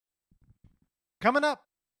Coming up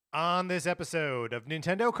on this episode of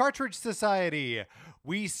Nintendo Cartridge Society,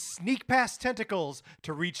 we sneak past tentacles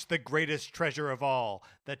to reach the greatest treasure of all,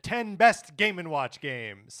 the 10 best Game & Watch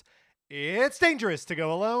games. It's dangerous to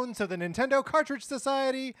go alone, so the Nintendo Cartridge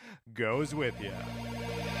Society goes with you.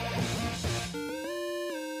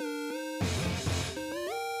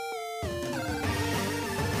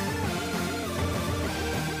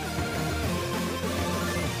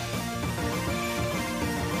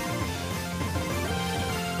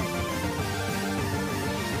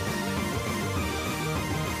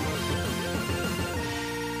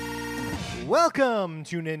 Welcome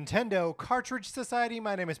to Nintendo Cartridge Society.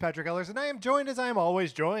 My name is Patrick Ellers, and I am joined, as I am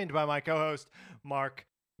always joined, by my co-host, Mark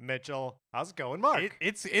Mitchell. How's it going, Mark?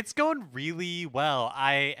 It's going really well.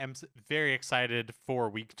 I am very excited for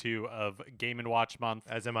week 2 of Game & Watch month.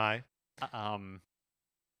 As am I.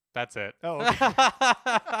 That's it. Oh, okay.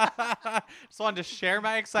 Just wanted to share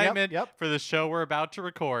my excitement Yep. for the show we're about to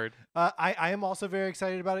record. I am also very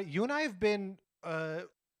excited about it. You and I have been...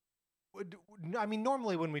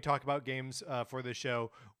 normally when we talk about games for the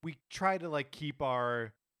show, we try to keep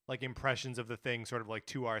our impressions of the thing sort of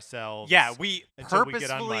to ourselves. Yeah, we until we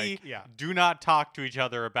get on purposefully mic. Yeah. do not talk to each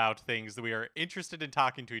other about things that we are interested in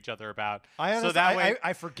talking to each other about.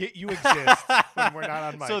 I forget you exist when we're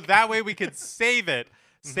not on mic. So that way we could save it,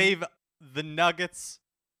 Mhm. save the nuggets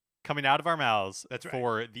coming out of our mouths. That's right.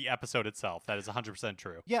 For the episode itself. That is 100%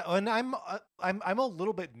 true. Yeah, and I'm a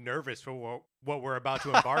little bit nervous for what we're about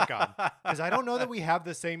to embark on, because I don't know that we have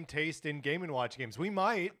the same taste in Game & Watch games. We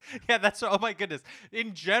might. Yeah, oh my goodness.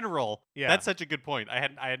 In general, Yeah. that's such a good point. I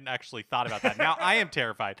hadn't actually thought about that. Now I am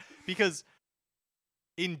terrified because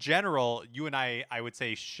in general, you and I would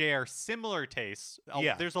say, share similar tastes.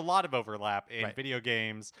 Yeah. There's a lot of overlap in Right. video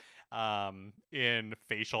games, in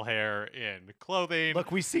facial hair, in clothing.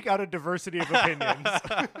 Look, we seek out a diversity of opinions.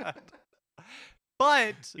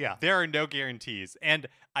 But Yeah. there are no guarantees. And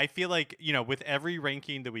I feel like, with every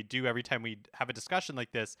ranking that we do every time we have a discussion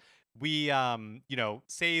like this, we,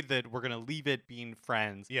 say that we're going to leave it being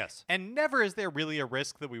friends. Yes. And never is there really a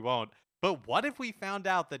risk that we won't. But what if we found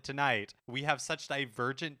out that tonight we have such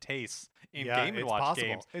divergent tastes in Yeah, Game & it's Watch possible.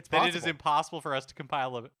 games It's that it is possible. impossible for us to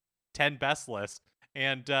compile a 10 best list?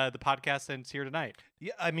 And the podcast ends here tonight.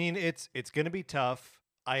 Yeah, I mean, it's going to be tough.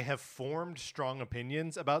 I have formed strong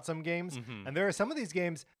opinions about some games, Mhm. and there are some of these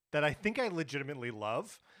games that I think I legitimately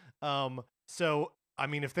love. So I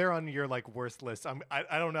mean, if they're on your worst list,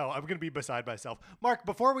 I don't know. I'm going to be beside myself. Mark,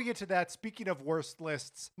 before we get to that, speaking of worst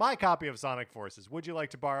lists, my copy of Sonic Forces. Would you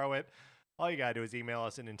like to borrow it? All you gotta do is email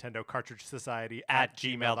us at Nintendo Cartridge Society At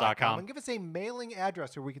gmail.com. and give us a mailing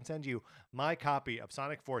address where we can send you my copy of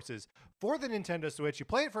Sonic Forces for the Nintendo Switch. You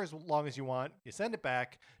play it for as long as you want. You send it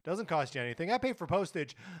back. Doesn't cost you anything. I pay for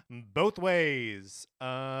postage both ways.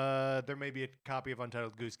 There may be a copy of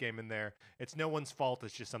Untitled Goose Game in there. It's no one's fault.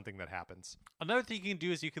 It's just something that happens. Another thing you can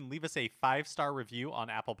do is you can leave us a 5-star review on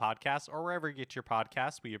Apple Podcasts or wherever you get your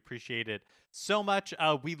podcasts. We appreciate it so much.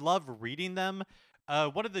 We love reading them.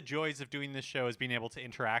 One of the joys of doing this show is being able to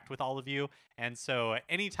interact with all of you. And so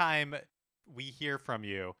anytime we hear from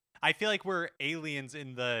you, I feel like we're aliens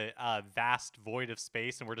in the vast void of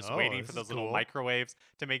space, and we're just waiting this for is those little cool. microwaves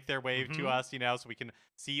to make their way to Mhm. us, so we can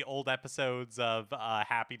see old episodes of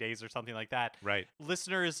Happy Days or something like that. Right.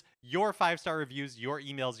 Listeners, your 5-star reviews, your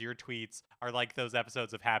emails, your tweets are like those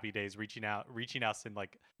episodes of Happy Days reaching us in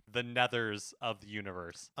the nethers of the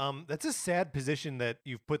universe. That's a sad position that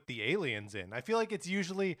you've put the aliens in. I feel like it's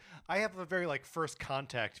usually, I have a very first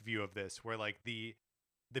contact view of this, where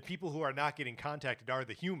the people who are not getting contacted are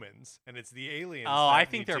the humans, and it's the aliens. Oh, that I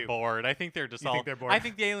think need they're to. bored. I think they're just You think they're bored? I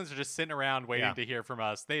think the aliens are just sitting around waiting Yeah. to hear from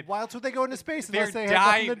us. Why else would they go into space They're unless they have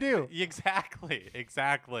nothing to dying. do?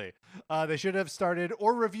 Exactly. They should have started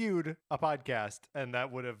or reviewed a podcast, and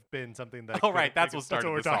that would have been something that. Oh, right. That's what that's started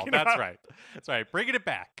what we're this all. talking That's about. right. That's right. Bringing it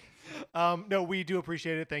back. No, we do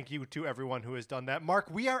appreciate it. Thank you to everyone who has done that. Mark,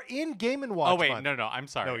 we are in Game & Watch Oh, wait. month. No. I'm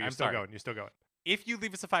sorry. No, you're I'm still sorry. going. You're still going. If you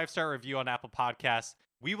leave us a 5-star review on Apple Podcasts,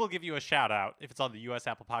 we will give you a shout out if it's on the US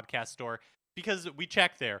Apple Podcast Store, because we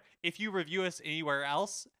check there. If you review us anywhere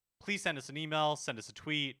else, please send us an email, send us a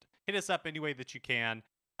tweet, hit us up any way that you can.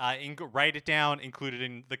 Write it down, include it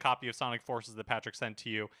in the copy of Sonic Forces that Patrick sent to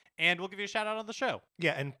you, and we'll give you a shout out on the show.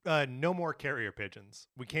 Yeah, and no more carrier pigeons.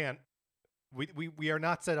 We can't. We are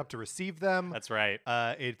not set up to receive them. That's right.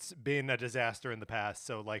 It's been a disaster in the past,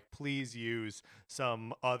 so please use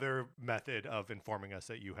some other method of informing us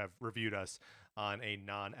that you have reviewed us on a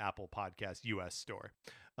non-Apple Podcast US store.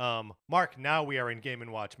 Mark, now we are in Game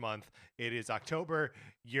 & Watch month. It is October.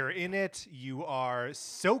 You're in it. You are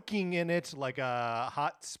soaking in it like a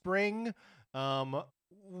hot spring.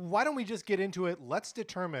 why don't we just get into it? Let's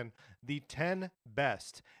determine the 10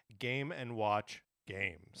 best Game & Watch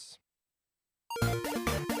games.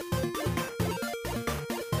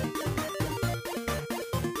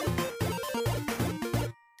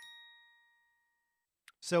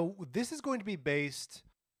 So this is going to be based,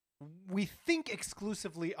 we think,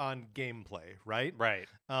 exclusively on gameplay, right? Right.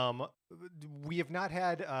 We have not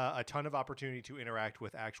had a ton of opportunity to interact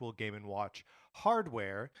with actual Game & Watch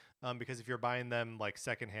hardware, because if you're buying them like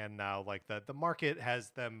secondhand now, like the market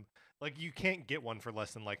has them, like you can't get one for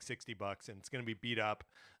less than like $60, and it's going to be beat up,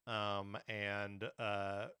 and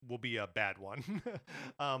will be a bad one.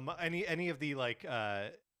 Any of the like.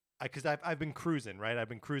 Because I've been cruising, right? I've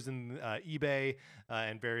been cruising eBay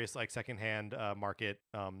and various like secondhand market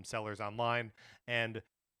sellers online, and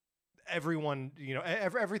everyone,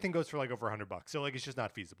 everything goes for like over $100. So like it's just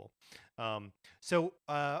not feasible. So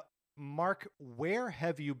Mark, where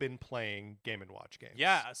have you been playing Game & Watch games?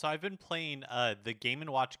 Yeah, so I've been playing the Game &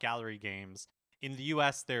 Watch Gallery games. In the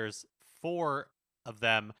US, there's 4 of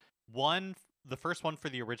them. The first one for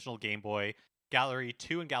the original Game Boy, Gallery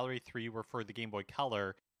 2 and Gallery 3 were for the Game Boy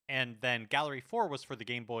Color, and then Gallery 4 was for the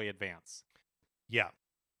Game Boy Advance. Yeah.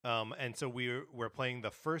 And so we're playing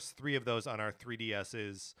the first 3 of those on our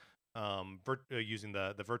 3DSs, using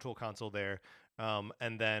the virtual console there.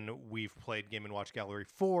 And then we've played Game & Watch Gallery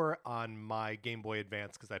 4 on my Game Boy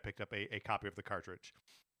Advance because I picked up a copy of the cartridge.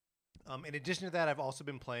 In addition to that, I've also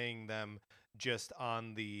been playing them just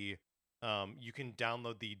on the, you can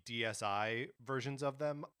download the DSi versions of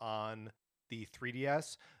them on the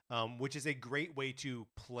 3DS, which is a great way to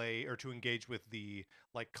play or to engage with the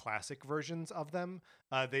like classic versions of them.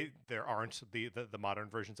 There aren't the modern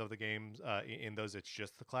versions of the games in those. It's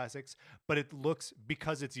just the classics, but it looks,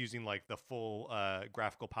 because it's using like the full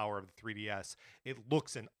graphical power of the 3DS, it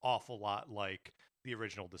looks an awful lot like the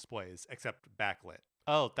original displays, except backlit.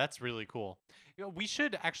 Oh, that's really cool. We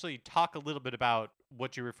should actually talk a little bit about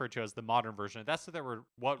what you referred to as the modern version. That's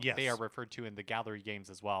what Yes. they are referred to in the gallery games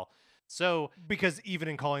as well. So because even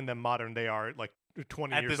in calling them modern, they are like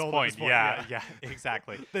 20 at years this old point, at this point. yeah,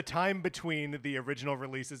 exactly. The time between the original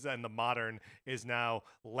releases and the modern is now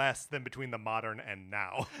less than between the modern and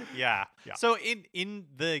now. Yeah. Yeah. So in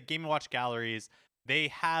the Game & Watch galleries, they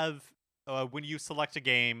have when you select a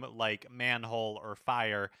game like Manhole or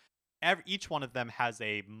Fire, each one of them has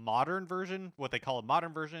a modern version, what they call a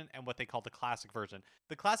modern version, and what they call the classic version.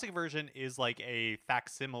 The classic version is like a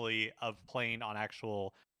facsimile of playing on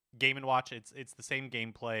actual Game & Watch. It's the same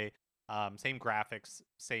gameplay, same graphics,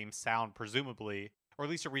 same sound, presumably, or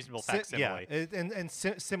at least a reasonable facsimile. And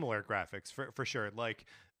similar graphics for sure. Like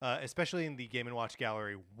especially in the Game & Watch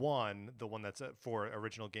Gallery 1, the one that's for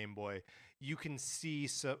original Game Boy, you can see,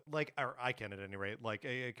 so like, or I can at any rate, like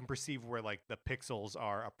I can perceive where like the pixels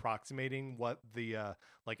are approximating what the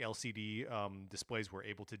like LCD displays were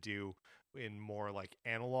able to do in more like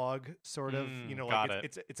analog sort of,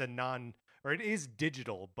 like it's a non, or it is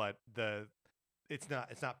digital, but it's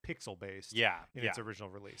not pixel based. Yeah, in its original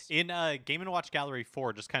release. In Game & Watch Gallery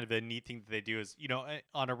 4, just kind of a neat thing that they do is,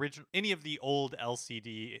 on any of the old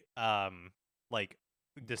LCD like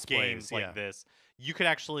Displays, games like this, you could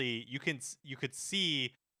actually you could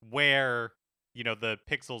see where the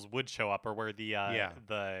pixels would show up, or where the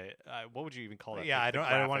what would you even call it? Yeah, the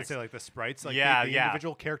I don't want to say like the sprites, like the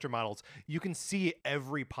individual character models. You can see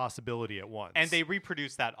every possibility at once, and they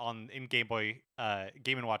reproduce that in Game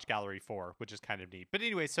 & Watch Gallery 4, which is kind of neat. But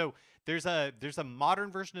anyway, so there's a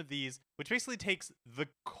modern version of these, which basically takes the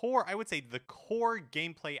core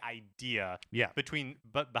gameplay idea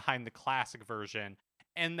behind the classic version,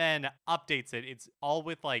 and then updates it. It's all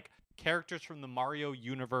with like characters from the Mario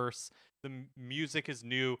universe. The music is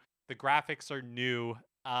new. The graphics are new.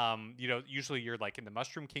 Usually you're like in the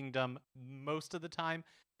Mushroom Kingdom most of the time,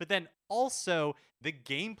 but then also the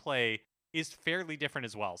gameplay is fairly different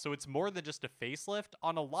as well. So it's more than just a facelift.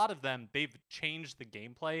 On a lot of them, they've changed the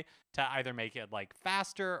gameplay to either make it like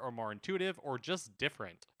faster or more intuitive or just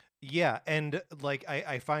different. Yeah, and like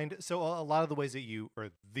I find, so a lot of the ways that or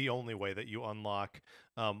the only way that you unlock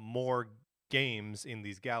more games in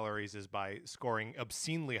these galleries is by scoring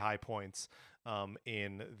obscenely high points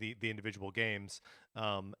in the individual games,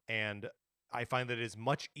 and I find that it is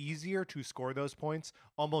much easier to score those points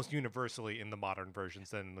almost universally in the modern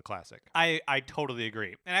versions than in the classic. I totally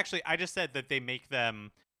agree. And actually, I just said that they make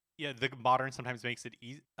them, the modern sometimes makes it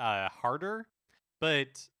harder,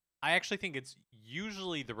 but I actually think it's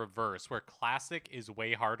usually the reverse, where classic is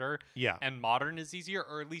way harder, and modern is easier,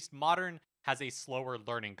 or at least modern has a slower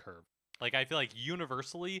learning curve. Like, I feel like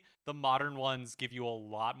universally, the modern ones give you a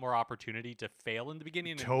lot more opportunity to fail in the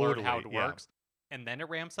beginning and learn how it works, and then it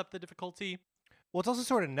ramps up the difficulty. Well, it's also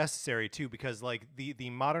sort of necessary too, because like the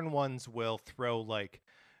modern ones will throw like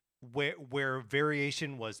where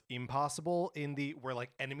variation was impossible in the where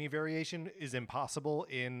like enemy variation is impossible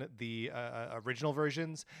in the original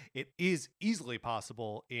versions, it is easily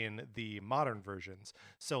possible in the modern versions.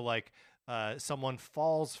 So like someone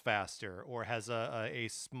falls faster or has a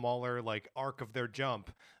smaller like arc of their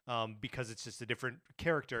jump, because it's just a different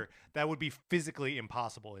character, that would be physically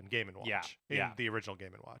impossible in Game and Watch, Yeah, in yeah. the original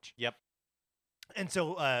Game and Watch. Yep. And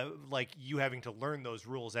so, like you having to learn those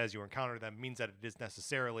rules as you encounter them means that it is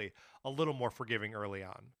necessarily a little more forgiving early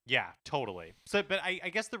on. Yeah, totally. So, but I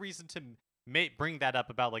guess the reason to bring that up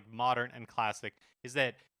about like modern and classic is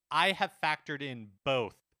that I have factored in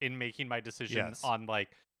both in making my decision Yes. on like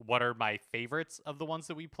what are my favorites of the ones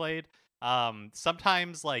that we played.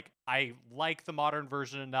 Sometimes like I like the modern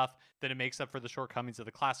version enough that it makes up for the shortcomings of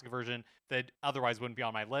the classic version that otherwise wouldn't be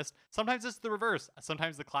on my list. Sometimes it's the reverse.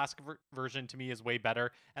 Sometimes the classic version to me is way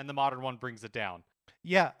better, and the modern one brings it down.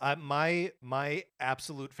 Yeah, my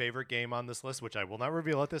absolute favorite game on this list, which I will not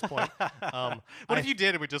reveal at this point. What if you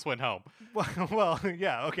did and we just went home? Well,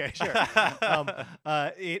 yeah, okay, sure.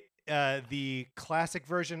 The classic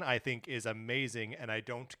version I think is amazing, and I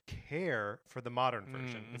don't care for the modern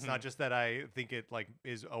version. It's not just that I think it like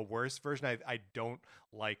is a worse version. I don't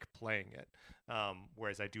like playing it,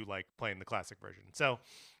 whereas I do like playing the classic version. So,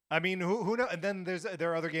 I mean, who knows? And then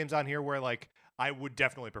there are other games on here where like I would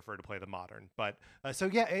definitely prefer to play the modern. But so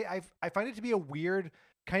yeah, I find it to be a weird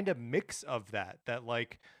kind of mix of that. That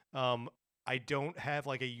like I don't have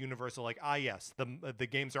like a universal like yes, the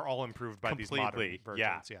games are all improved by these modern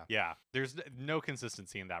versions. Yeah. There's no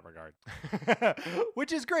consistency in that regard,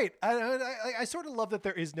 which is great. I sort of love that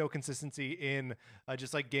there is no consistency in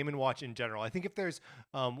just like Game and Watch in general. I think if there's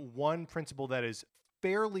one principle that is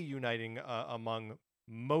fairly uniting among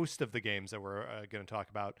most of the games that we're going to talk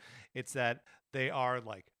about, it's that they are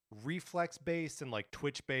like reflex based and like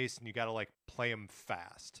twitch based, and you got to like play them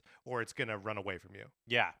fast or it's going to run away from you.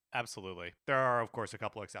 Yeah, absolutely. There are of course a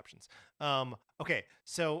couple exceptions. Okay,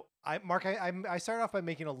 so I started off by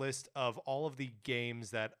making a list of all of the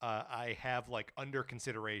games that I have like under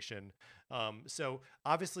consideration. So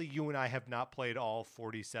obviously you and I have not played all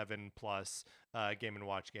 47 plus Game and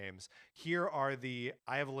Watch games.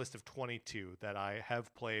 I have a list of 22 that I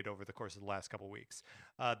have played over the course of the last couple weeks.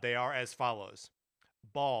 They are as follows: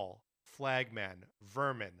 Ball, Flagman,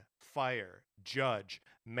 Vermin, Fire, Judge,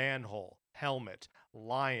 Manhole, Helmet,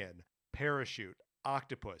 Lion, Parachute,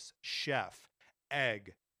 Octopus, Chef,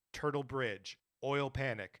 Egg, Turtle Bridge, Oil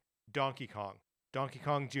Panic, Donkey Kong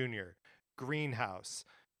Jr., Greenhouse,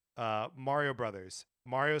 Mario Brothers,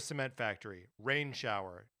 Mario Cement Factory, Rain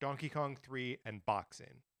Shower, Donkey Kong 3, and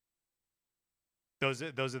Boxing. Those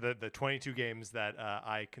are the 22 games that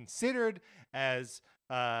I considered as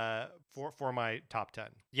for my top 10.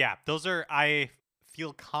 Yeah, those are. I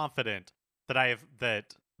feel confident that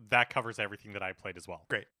that covers everything that I played as well.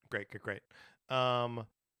 Great.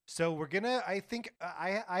 So we're gonna. I think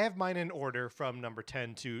I have mine in order from number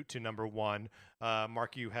 10 to number 1.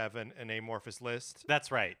 Mark, you have an amorphous list.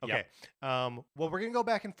 That's right. Okay. Yep. Well, we're gonna go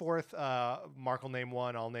back and forth. Mark will name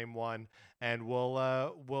one. I'll name one, and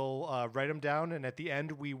we'll write them down. And at the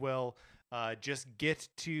end, we will just get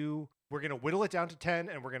to. We're gonna whittle it down to 10,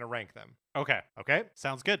 and we're gonna rank them. Okay. Okay.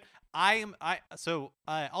 Sounds good. So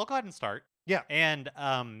I'll go ahead and start. Yeah. And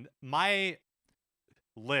my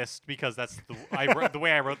list, because that's the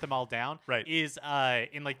way I wrote them all down, right, is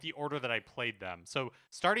in like the order that I played them. So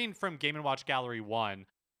starting from Game and Watch Gallery 1,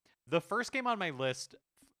 the first game on my list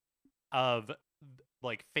of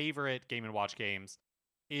like favorite Game and Watch games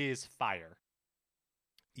is Fire.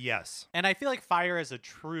 Yes. And I feel like Fire is a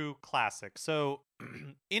true classic. So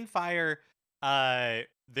in Fire,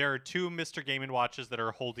 there are two Mr. Game & Watches that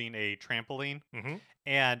are holding a trampoline,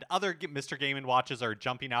 and other Mr. Game & Watches are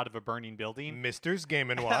jumping out of a burning building. Mr.'s Game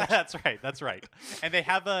 & Watch. That's right. And they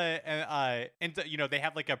have they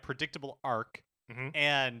have like a predictable arc,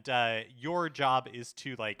 and your job is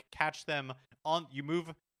to like catch them on. You move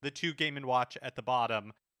the two Game & Watch at the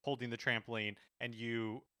bottom, holding the trampoline, and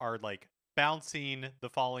you are like bouncing the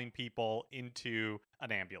falling people into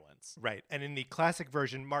an ambulance. Right. And in the classic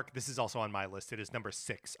version, Mark, this is also on my list. It is number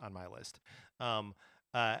 6 on my list.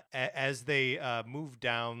 As they move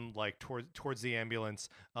down like towards the ambulance,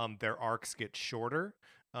 their arcs get shorter.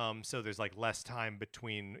 So there's like less time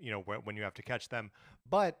between, when you have to catch them,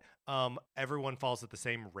 but everyone falls at the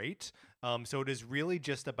same rate. So it is really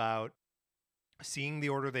just about seeing the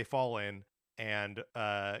order they fall in and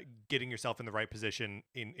getting yourself in the right position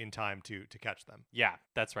in time to catch them. Yeah,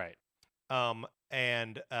 that's right.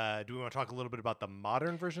 And do we want to talk a little bit about the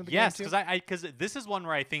modern version of the Yes, game too? because this is one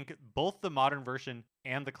where I think both the modern version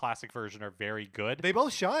and the classic version are very good. They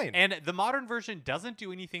both shine. And the modern version doesn't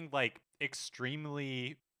do anything like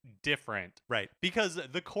extremely different Right. because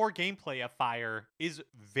the core gameplay of Fire is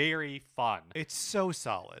very fun. It's so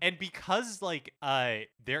solid. And because like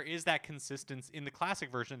there is that consistency in the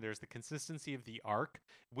classic version, there's the consistency of the arc.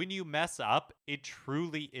 When you mess up, it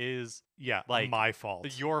truly is yeah, like my fault.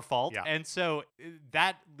 your fault. Yeah. And so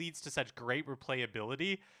that leads to such great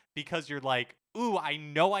replayability because you're like, ooh, I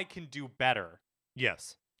know I can do better.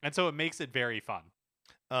 Yes. And so it makes it very fun.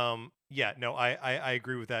 Yeah, no, I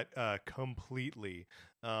agree with that completely.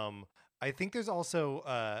 I think there's also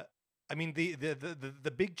I mean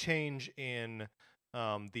the big change in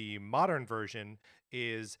the modern version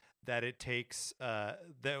is that it takes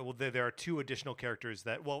there are two additional characters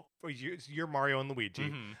that you're Mario and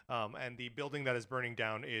Luigi, and the building that is burning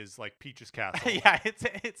down is like Peach's castle. Yeah,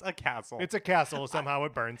 it's a castle. It's a castle. Somehow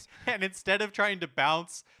it burns. And instead of trying to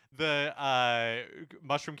bounce the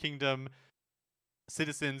Mushroom Kingdom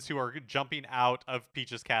citizens who are jumping out of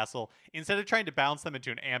Peach's castle, instead of trying to bounce them into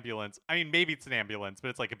an ambulance, I mean, maybe it's an ambulance, but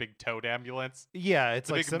it's like a big toad ambulance. Yeah, it's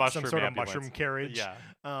a like big some mushroom sort of ambulance. mushroom carriage. Yeah.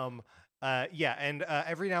 Yeah, and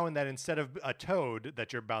every now and then, instead of a Toad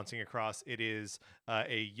that you're bouncing across, it is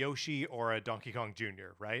a Yoshi or a Donkey Kong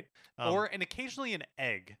Jr., right? And occasionally an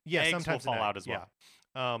egg. Yeah, Eggs sometimes will an fall egg, out as well.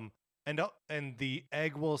 Yeah. And the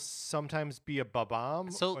egg will sometimes be a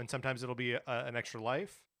Bob-omb, and sometimes it'll be an extra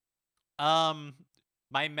life.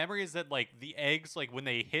 My memory is that like the eggs, like when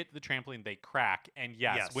they hit the trampoline, they crack, and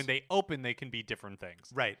yes, when they open, they can be different things.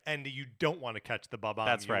 Right, and you don't want to catch the Bob-omb.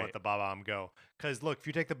 That's right. Let the Bob-omb go, because look, if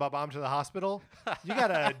you take the Bob-omb to the hospital, you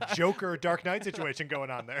got a Joker Dark Knight situation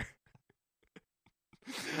going on there.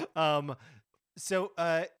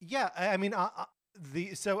 Yeah, I mean,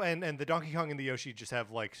 the Donkey Kong and the Yoshi just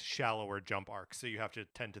have like shallower jump arcs, so you have to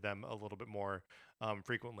tend to them a little bit more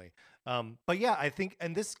frequently. But yeah, I think,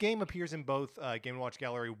 and this game appears in both Game & Watch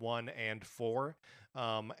Gallery 1 and 4,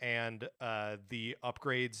 and the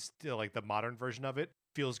upgrades to like the modern version of it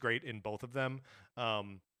feels great in both of them.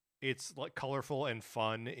 It's like colorful and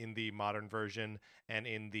fun in the modern version, and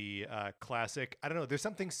in the classic, I don't know, there's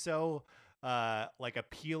something so like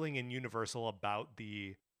appealing and universal about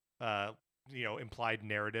the implied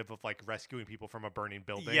narrative of like rescuing people from a burning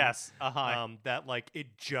building. Yes. That like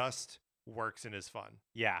it just works and is fun.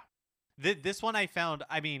 Yeah. This one I found,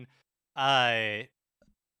 I mean, I'm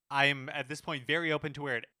at this point very open to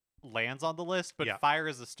where it lands on the list, but Fire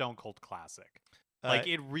is a stone cold classic. Like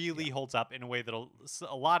it really holds up in a way that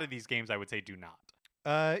a lot of these games I would say do not.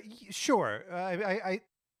 Sure.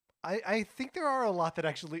 I think there are a lot that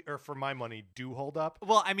actually, or for my money, do hold up.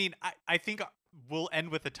 Well, I mean, I think we'll end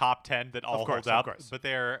with the top 10 that all hold up, but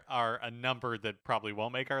there are a number that probably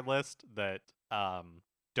won't make our list that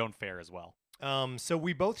don't fare as well. So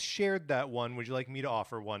we both shared that one. Would you like me to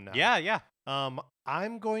offer one now? Yeah.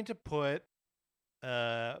 I'm going to put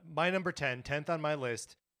my number 10th on my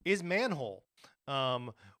list is Manhole,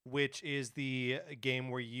 which is the game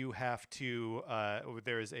where you have to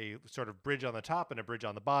there is a sort of bridge on the top and a bridge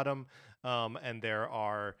on the bottom, and there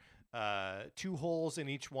are two holes in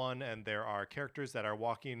each one, and there are characters that are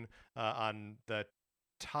walking on the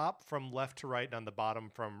top from left to right and on the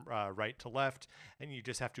bottom from right to left, and you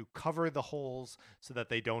just have to cover the holes so that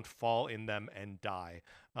they don't fall in them and die.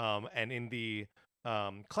 And in the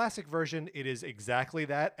classic version, it is exactly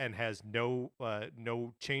that and has no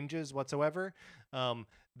changes whatsoever.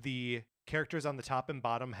 The characters on the top and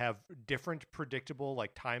bottom have different predictable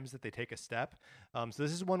like times that they take a step. So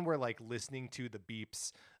this is one where like listening to the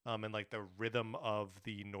beeps and like the rhythm of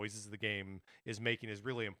the noises the game is making is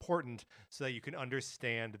really important, so that you can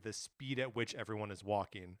understand the speed at which everyone is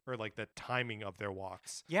walking, or like the timing of their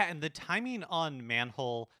walks. Yeah, and the timing on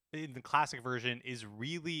Manhole in the classic version is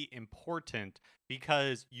really important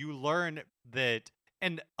because you learn that,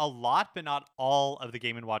 and a lot, but not all of the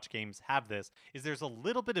Game & Watch games have this, is there's a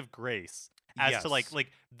little bit of grace as to like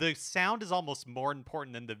the sound is almost more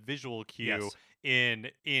important than the visual cue in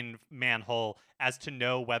Manhole, as to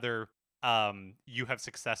know whether you have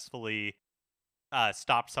successfully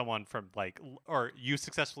stopped someone from like, or you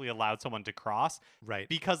successfully allowed someone to cross. Right.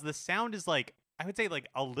 Because the sound is like, I would say like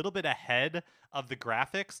a little bit ahead of the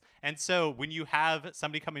graphics. And so when you have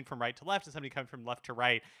somebody coming from right to left and somebody coming from left to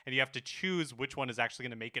right, and you have to choose which one is actually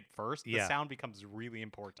going to make it first, the sound becomes really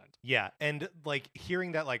important. Yeah. And like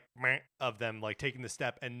hearing that like meh of them like taking the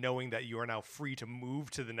step and knowing that you are now free to move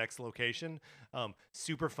to the next location,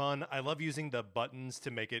 super fun. I love using the buttons to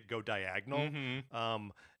make it go diagonal. Mm-hmm.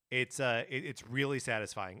 It's really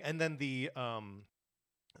satisfying. And then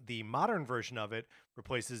The modern version of it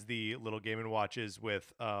replaces the little Game and Watches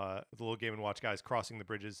with the little Game and Watch guys crossing the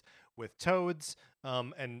bridges with Toads,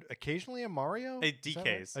 and occasionally a Mario. It Is that right?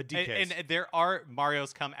 decays. A decays. And there are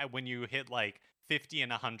Marios come at when you hit like 50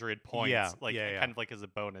 and 100 points, Yeah, like yeah. kind of like as a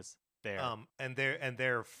bonus there. And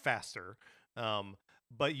they're faster.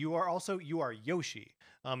 But you are Yoshi.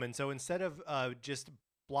 And so instead of just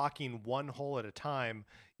blocking one hole at a time,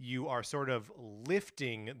 you are sort of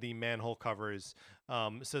lifting the manhole covers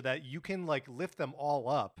so that you can like lift them all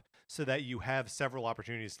up so that you have several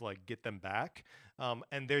opportunities to like get them back.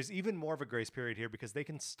 And there's even more of a grace period here because they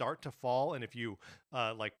can start to fall, and if you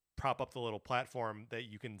like prop up the little platform, that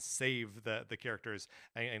you can save the characters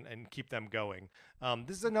and keep them going.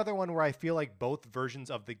 This is another one where I feel like both versions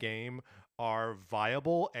of the game are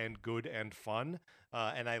viable and good and fun.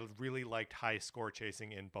 And I really liked high score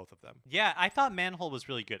chasing in both of them. Yeah, I thought Manhole was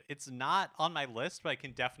really good. It's not on my list, but I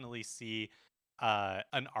can definitely see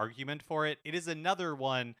an argument for it. It is another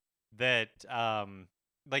one that,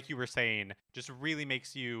 like you were saying, just really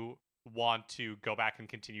makes you want to go back and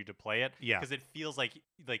continue to play it. Yeah. Because it feels like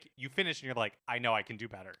you finish and you're like, I know I can do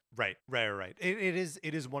better. Right.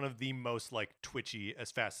 It is one of the most like twitchy, as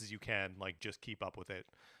fast as you can, like just keep up with it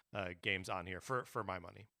games on here for my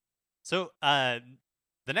money. So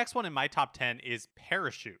the next one in my top 10 is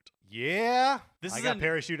Parachute. Yeah, This I is got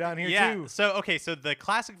Parachute on here yeah, too. So the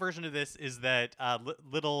classic version of this is that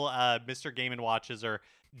little Mr. Game and Watches are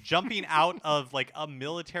jumping out of like a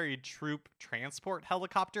military troop transport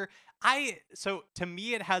helicopter. So to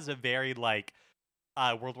me it has a very like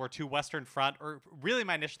World War II Western Front, or really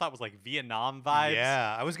my initial thought was like Vietnam vibes.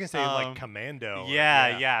 Yeah, I was gonna say like Commando.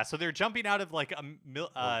 Yeah. So they're jumping out of like this,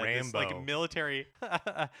 Rambo. like military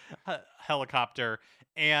helicopter,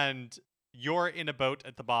 and you're in a boat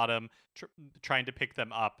at the bottom trying to pick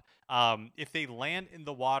them up. If they land in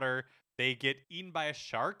the water, they get eaten by a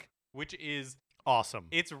shark, which is awesome.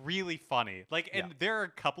 It's really funny. Like, and there are a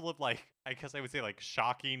couple of like, I guess I would say like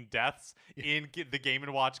shocking deaths in the Game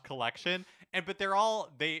and Watch collection, but they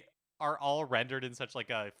are all rendered in such like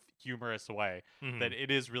a humorous way that it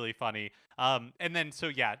is really funny. And then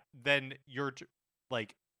then you're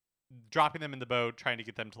like dropping them in the boat, trying to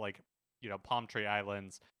get them to like Palm Tree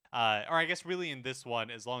Islands. Or I guess really in this one,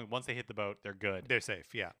 once they hit the boat, they're good. They're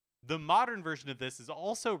safe. Yeah. The modern version of this is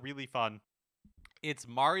also really fun. It's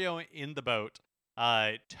Mario in the boat.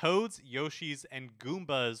 Toads, Yoshis, and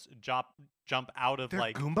Goombas jump out of They're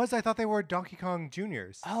like Goombas. I thought they were Donkey Kong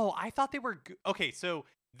Juniors. Oh, I thought they were okay. So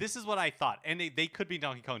this is what I thought, and they could be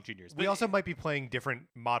Donkey Kong Juniors. We also might be playing different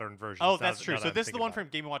modern versions. Oh, that's true. So this is the one from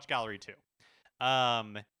Game & Watch Gallery 2.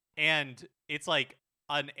 And it's like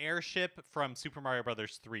an airship from Super Mario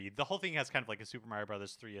Brothers 3. The whole thing has kind of like a Super Mario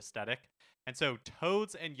Brothers 3 aesthetic. And so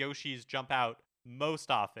Toads and Yoshis jump out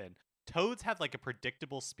most often. Toads have like a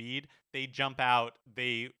predictable speed. They jump out,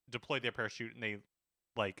 they deploy their parachute, and they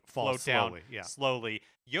like float down slowly.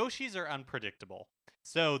 Yoshis are unpredictable.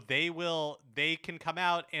 So they can come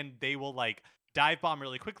out and they will like dive bomb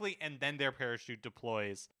really quickly, and then their parachute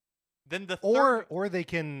deploys. Then or they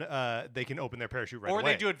can open their parachute right away. Or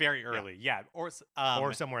they do it very early. Yeah. Or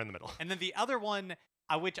somewhere in the middle. And then the other one,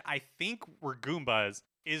 which I think were Goombas,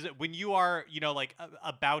 is when you are, like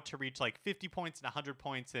about to reach like 50 points and 100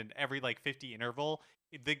 points in every like 50 interval,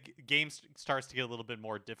 the game starts to get a little bit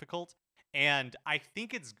more difficult. And I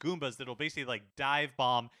think it's Goombas that'll basically like dive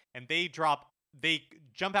bomb, and they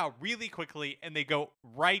jump out really quickly and they go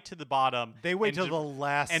right to the bottom. They wait till the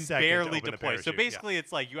last and second barely to open deploy. The so basically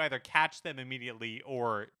it's like you either catch them immediately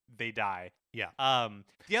or they die. Yeah.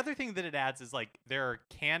 The other thing that it adds is like there's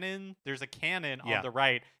a cannon on the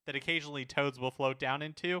right that occasionally Toads will float down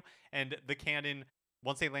into, and the cannon,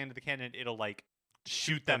 once they land in the cannon, it'll like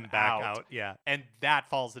shoot them back out. Yeah. And that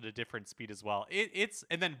falls at a different speed as well.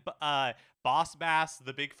 And then Boss Bass,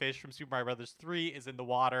 the big fish from Super Mario Brothers 3, is in the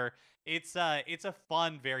water. It's a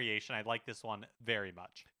fun variation. I like this one very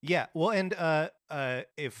much. Yeah. Well, and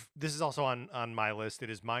if this is also on my list, it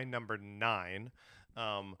is my number 9.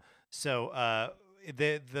 So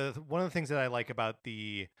the one of the things that I like about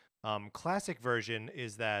the classic version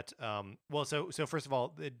is that so first of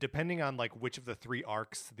all, depending on like which of the 3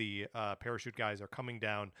 arcs the parachute guys are coming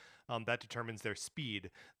down, that determines their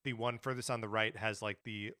speed. The one furthest on the right has like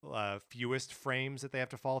the fewest frames that they have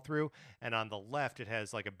to fall through, and on the left it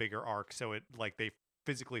has like a bigger arc, so it like they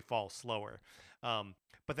physically fall slower.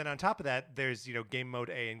 But then on top of that, there's game mode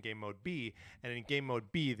A and game mode B, and in game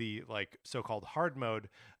mode B, the like so-called hard mode,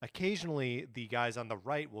 occasionally the guys on the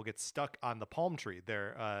right will get stuck on the palm tree.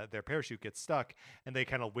 Their parachute gets stuck, and they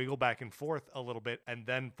kind of wiggle back and forth a little bit and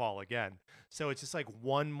then fall again. So it's just like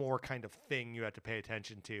one more kind of thing you have to pay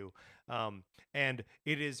attention to. And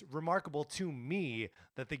it is remarkable to me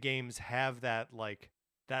that the games have that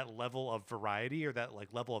level of variety, or that like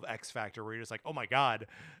level of X factor where you're just like, oh my god,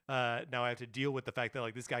 now I have to deal with the fact that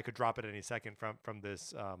like this guy could drop it any second from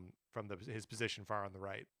his position far on the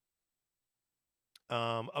right.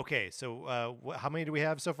 Okay, so how many do we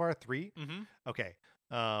have so far? 3? Mm-hmm. Okay,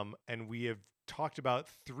 and we have talked about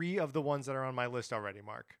 3 of the ones that are on my list already,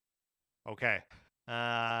 Mark. Okay,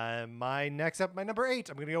 my number 8.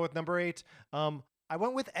 I'm gonna go with number 8. I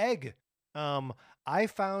went with Egg. I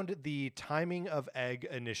found the timing of Egg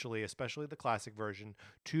initially, especially the classic version,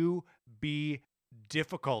 to be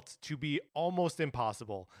difficult, to be almost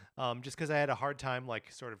impossible. Just because I had a hard time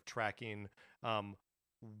like sort of tracking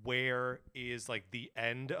where is like the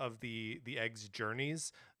end of the Egg's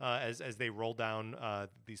journeys as they roll down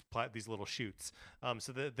these little chutes.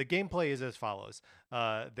 So the gameplay is as follows.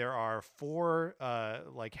 There are 4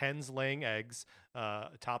 like hens laying eggs,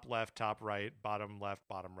 top left, top right, bottom left,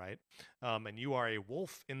 bottom right, and you are a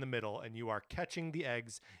wolf in the middle, and you are catching the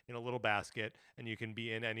eggs in a little basket, and you can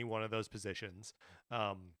be in any one of those positions.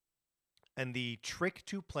 And the trick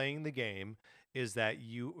to playing the game is that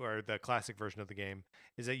or the classic version of the game,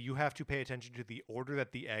 is that you have to pay attention to the order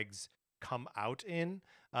that the eggs come out in,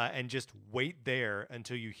 and just wait there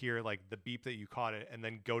until you hear like the beep that you caught it, and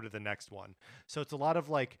then go to the next one. So it's a lot of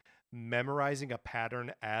like memorizing a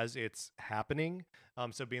pattern as it's happening.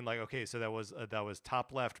 So being like, okay, so that was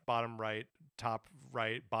top left, bottom right, top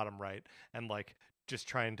right, bottom right, and like just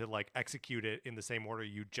trying to like execute it in the same order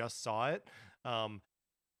you just saw it.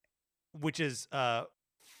 Which is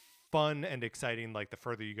fun and exciting, like the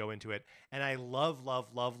further you go into it. And I love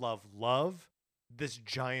this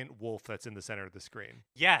giant wolf that's in the center of the screen.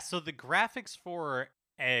 Yeah, so the graphics for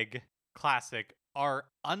Egg Classic are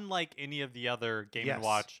unlike any of the other Game &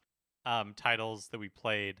 Watch titles that we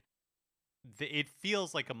played. It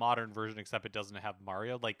feels like a modern version, except it doesn't have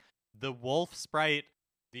Mario. Like the wolf sprite,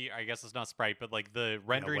 I guess it's not sprite, but like the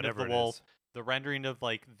rendering of the wolf, the rendering of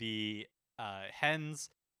like the hens.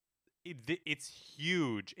 It's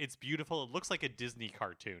huge. It's beautiful. It looks like a Disney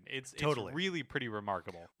cartoon. It's really pretty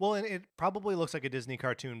remarkable. Well, and it probably looks like a Disney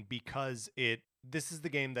cartoon because this is the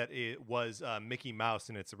game that it was Mickey Mouse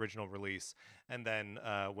in its original release, and then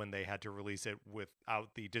when they had to release it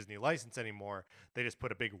without the Disney license anymore, they just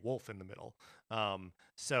put a big wolf in the middle.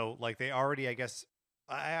 So like they already, I guess,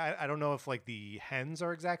 I don't know if like the hens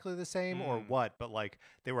are exactly the same or what, but like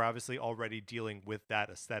they were obviously already dealing with that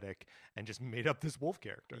aesthetic and just made up this wolf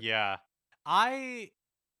character. Yeah. I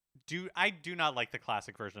do not like the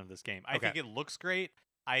classic version of this game. I think it looks great.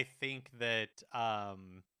 I think that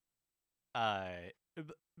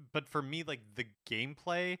but for me, like the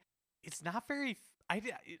gameplay, it's not very I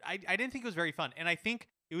didn't think it was very fun. And I think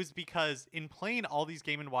it was because in playing all these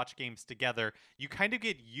Game & Watch games together, you kind of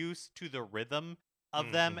get used to the rhythm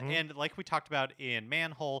of them. And like we talked about in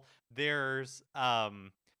Manhole, there's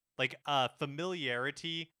like a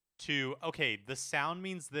familiarity to, okay, the sound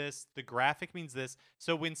means this, the graphic means this.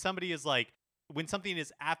 So when something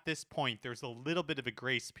is at this point, there's a little bit of a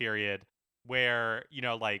grace period where,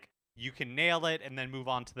 like you can nail it and then move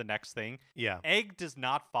on to the next thing. Yeah. Egg does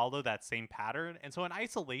not follow that same pattern. And so in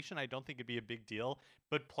isolation, I don't think it'd be a big deal,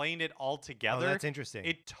 but playing it all together, that's interesting.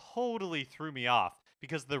 It totally threw me off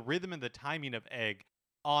because the rhythm and the timing of Egg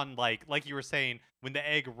on like you were saying, when an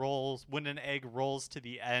egg rolls to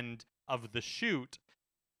the end of the chute,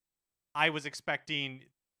 I was expecting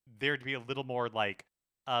there to be a little more like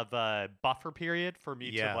of a buffer period for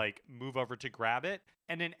me to like move over to grab it.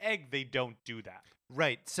 And in Egg, they don't do that.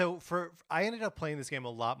 Right. So I ended up playing this game a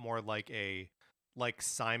lot more like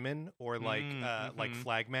Simon or like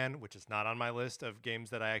Flagman, which is not on my list of games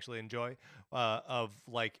that I actually enjoy, of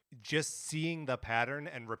like just seeing the pattern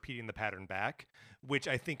and repeating the pattern back, which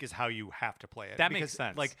I think is how you have to play it. That makes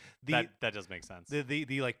sense. Like that does make sense.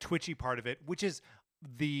 The like twitchy part of it, which is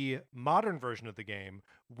the modern version of the game,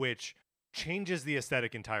 which changes the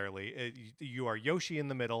aesthetic entirely. You are Yoshi in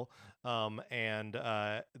the middle, and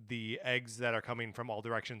the eggs that are coming from all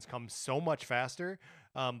directions come so much faster,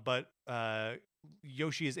 but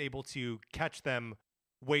Yoshi is able to catch them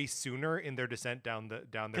way sooner in their descent down their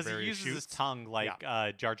various chutes. Because he uses his tongue like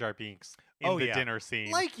Jar Jar Binks. in the dinner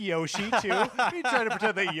scene. Like Yoshi, too. Are you trying to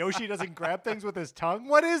pretend that Yoshi doesn't grab things with his tongue?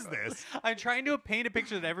 What is this? I'm trying to paint a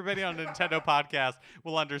picture that everybody on the Nintendo podcast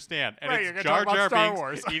will understand. And Right, you're it's gonna Jar talk Jar about Star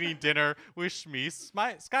Binks Wars. eating dinner with Shmi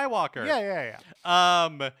Skywalker. Yeah.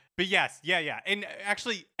 But yes, yeah. And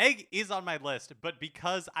actually, Egg is on my list, but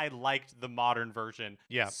because I liked the modern version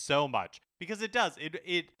so much. Because it does.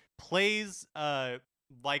 It plays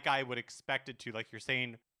like I would expect it to. Like you're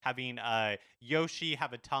saying, having Yoshi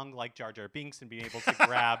have a tongue like Jar Jar Binks and being able to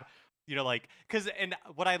grab, and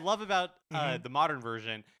what I love about the modern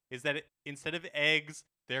version is that instead of eggs,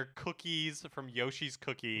 they're cookies from Yoshi's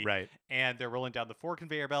Cookie. Right. And they're rolling down the 4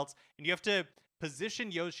 conveyor belts. And you have to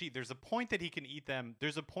position Yoshi. There's a point that he can eat them.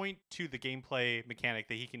 There's a point to the gameplay mechanic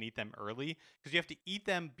that he can eat them early because you have to eat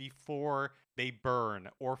them before they burn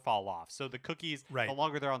or fall off. So the cookies, the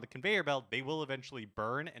longer they're on the conveyor belt, they will eventually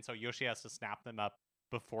burn. And so Yoshi has to snap them up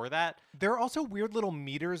before that. There are also weird little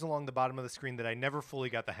meters along the bottom of the screen that I never fully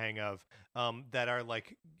got the hang of, that are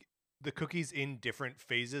like the cookies in different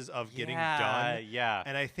phases of getting done. Yeah.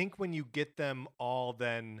 And I think when you get them all,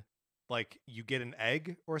 then like you get an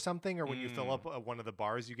egg or something, or when you fill up one of the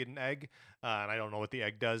bars, you get an egg. And I don't know what the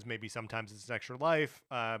egg does. Maybe sometimes it's an extra life.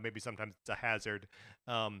 Maybe sometimes it's a hazard.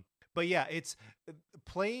 But yeah, it's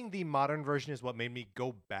playing the modern version is what made me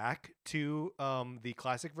go back to the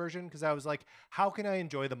classic version, because I was like, how can I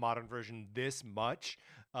enjoy the modern version this much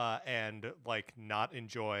and like not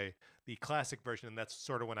enjoy the classic version? And that's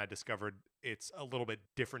sort of when I discovered it's a little bit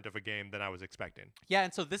different of a game than I was expecting. Yeah,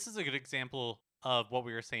 and so this is a good example of what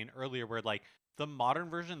we were saying earlier, where like the modern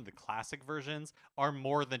version, the classic versions are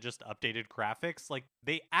more than just updated graphics. Like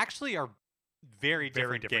they actually are very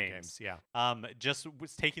different games. Yeah. Just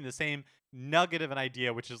was taking the same nugget of an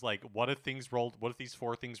idea, which is like, what if these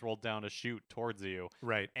 4 things rolled down a chute towards you?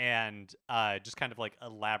 Right. And just kind of like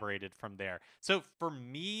elaborated from there. So for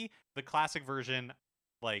me, the classic version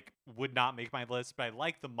like would not make my list, but I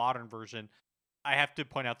like the modern version. I have to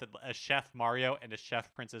point out that a Chef Mario and a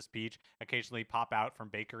Chef Princess Peach occasionally pop out from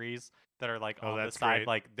bakeries that are like on the side. Great.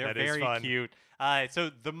 Like they're that is very fun. cute. So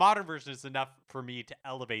the modern version is enough for me to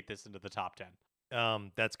elevate this into the top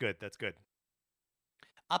 10. That's good. That's good.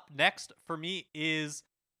 Up next for me is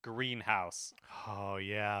Greenhouse. Oh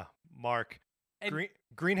yeah, Mark. And-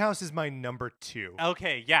 Greenhouse is my number 2.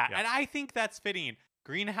 Okay, yeah, and I think that's fitting.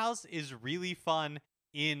 Greenhouse is really fun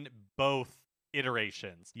in both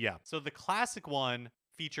iterations. Yeah. So the classic one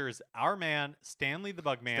features our man Stanley the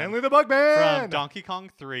Bugman. Stanley the Bugman From Donkey Kong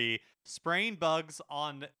 3, spraying bugs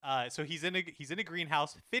on. So he's in a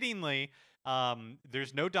greenhouse. Fittingly,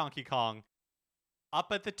 there's no Donkey Kong.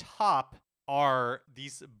 Up at the top are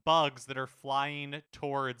these bugs that are flying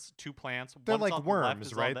towards 2 plants. They're One's like on the left, worms,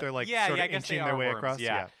 is right? on the, They're like yeah, sort I of guess they inching their are way worms, across.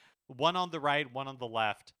 Yeah. One on the right, one on the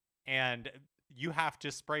left, and you have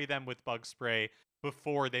to spray them with bug spray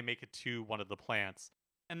before they make it to one of the plants.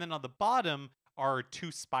 And then on the bottom are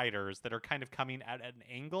 2 spiders that are kind of coming at an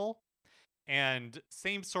angle. And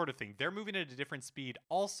same sort of thing. They're moving at a different speed.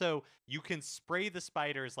 Also, you can spray the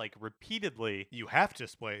spiders like repeatedly. You have to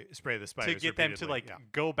spray the spiders to get them to like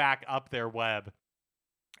go back up their web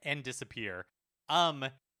and disappear. From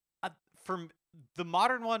the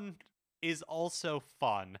modern one is also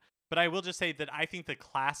fun, but I will just say that I think the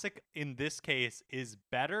classic in this case is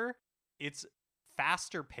better. It's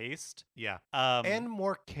faster paced. Yeah. And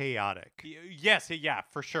more chaotic. Yes, yeah,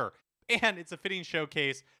 for sure. And it's a fitting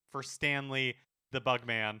showcase for Stanley the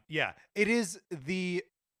Bugman. Yeah. It is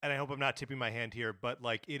and I hope I'm not tipping my hand here, but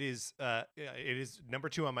like it is number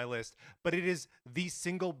 2 on my list, but it is the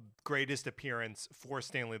single greatest appearance for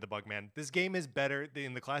Stanley the Bugman. This game is better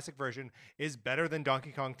in the classic version, is better than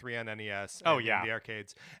Donkey Kong 3 on NES in the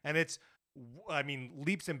arcades. And it's, I mean,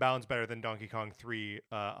 leaps and bounds better than Donkey Kong 3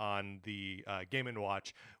 on the Game &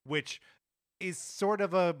 Watch, which is sort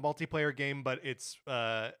of a multiplayer game, but it's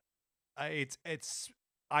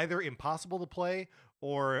either impossible to play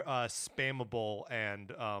or spammable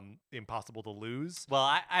and impossible to lose.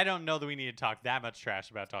 Well, I don't know that we need to talk that much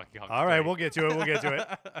trash about Donkey Kong 3. All right, we'll get to it.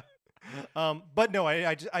 But no,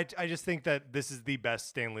 I just think that this is the best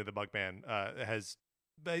Stanley the Bugman has.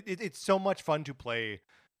 It's so much fun to play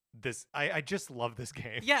this. I just love this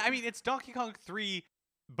game. Yeah, I mean, it's Donkey Kong 3,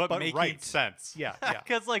 but making sense. Yeah.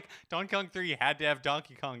 Because like Donkey Kong 3 had to have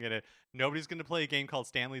Donkey Kong in it. Nobody's going to play a game called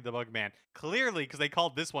Stanley the Bugman. Clearly, because they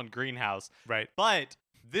called this one Greenhouse. Right. But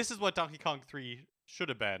this is what Donkey Kong 3 should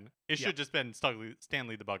have been. It should just been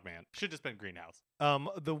Stanley the Bugman. Should just been Greenhouse. One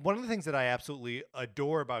of the things that I absolutely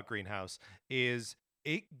adore about Greenhouse is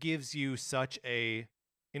it gives you such in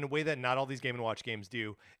a way that not all these Game & Watch games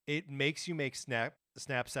do, it makes you make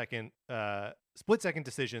split second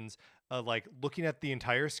decisions, like looking at the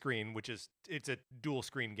entire screen, which is it's a dual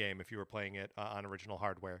screen game if you were playing it on original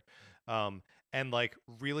hardware, and like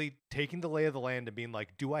really taking the lay of the land and being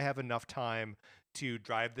like, do I have enough time to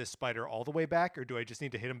drive this spider all the way back, or do I just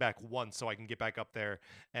need to hit him back once so I can get back up there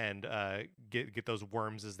and get those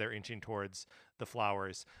worms as they're inching towards the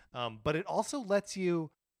flowers? But it also lets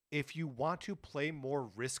you, if you want to play more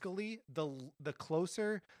riskily, the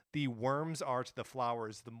closer the worms are to the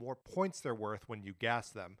flowers, the more points they're worth when you gas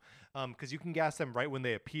them. Because you can gas them right when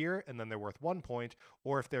they appear, and then they're worth 1 point,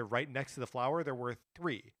 or if they're right next to the flower, they're worth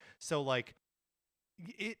 3. So like,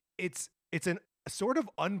 it's an sort of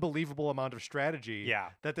unbelievable amount of strategy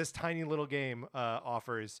that this tiny little game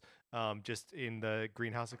offers, just in the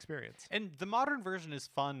greenhouse experience. And the modern version is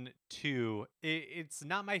fun too. It's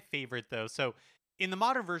not my favorite though. So in the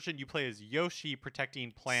modern version, you play as Yoshi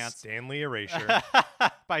protecting plants. Stanley Erasure.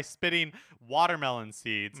 By spitting watermelon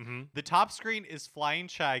seeds. Mm-hmm. The top screen is Flying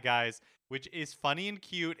Shy Guys, which is funny and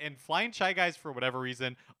cute. And Flying Shy Guys, for whatever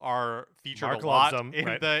reason, are featured Mark a lot them, in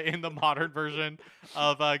right? the modern version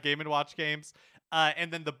of Game & Watch games.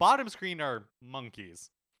 And then the bottom screen are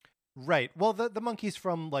monkeys. Right. Well, the monkeys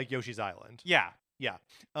from like Yoshi's Island. Yeah. Yeah.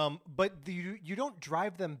 But you don't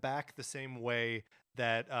drive them back the same way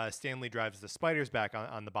that Stanley drives the spiders back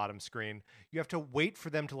on the bottom screen. You have to wait for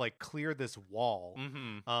them to like clear this wall.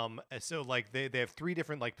 Mm-hmm. So like they have 3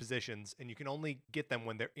 different like positions, and you can only get them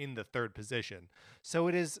when they're in the 3rd position. So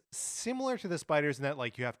it is similar to the spiders in that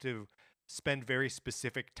like you have to spend very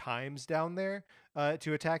specific times down there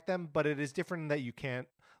to attack them, but it is different in that you can't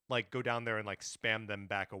like go down there and like spam them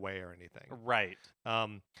back away or anything. Right.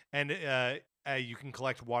 And you can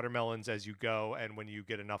collect watermelons as you go, and when you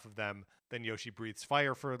get enough of them, then Yoshi breathes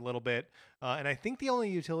fire for a little bit. And I think the only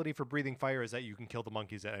utility for breathing fire is that you can kill the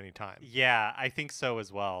monkeys at any time. Yeah, I think so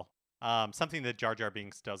as well. Something that Jar Jar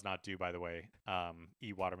Binks does not do, by the way.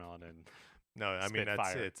 Eat watermelon and No, I mean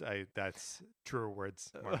fire. that's truer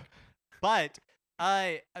words, Mark. But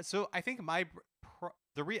so I think I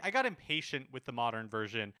got impatient with the modern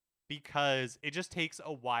version because it just takes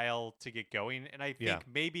a while to get going, and I think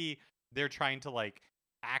maybe they're trying to like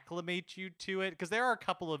acclimate you to it, because there are a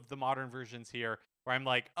couple of the modern versions here where I'm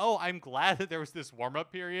like, oh, I'm glad that there was this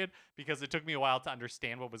warm-up period because it took me a while to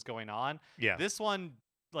understand what was going on. Yeah. This one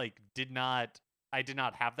like I did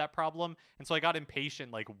not have that problem, and so I got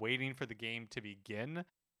impatient like waiting for the game to begin.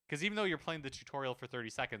 Because even though you're playing the tutorial for 30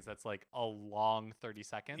 seconds, that's like a long 30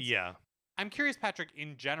 seconds. Yeah. I'm curious, Patrick,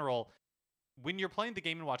 in general, when you're playing the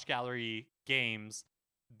Game & Watch Gallery games,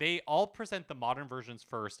 they all present the modern versions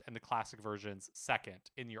first and the classic versions second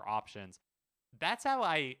in your options. That's how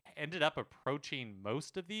I ended up approaching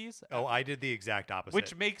most of these. Oh, I did the exact opposite.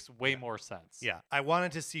 Which makes way more sense. Yeah. I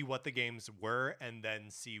wanted to see what the games were and then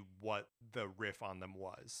see what the riff on them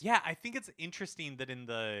was. Yeah, I think it's interesting that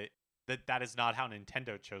that is not how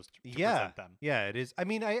Nintendo chose to present them. Yeah, it is. I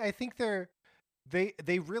mean, I think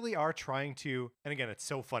they really are trying to, and again, it's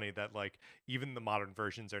so funny that like even the modern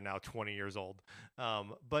versions are now 20 years old.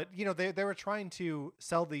 But you know, they were trying to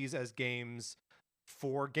sell these as games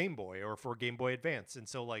for Game Boy or for Game Boy Advance, and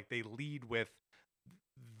so like they lead with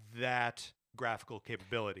that graphical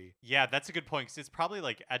capability. Yeah, that's a good point, because it's probably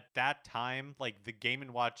like at that time, like the Game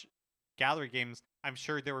 & Watch Gallery games, I'm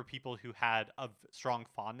sure there were people who had a strong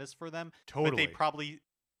fondness for them. Totally. But they probably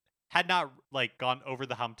had not like gone over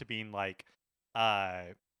the hump to being like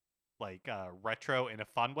retro in a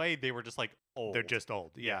fun way. They were just like old. They're just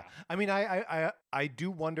old. Yeah. I mean, I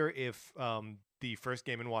do wonder if the first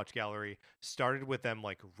Game & Watch Gallery started with them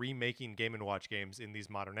like remaking Game & Watch games in these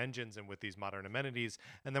modern engines and with these modern amenities,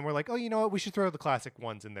 and then we're like, oh, you know what, we should throw the classic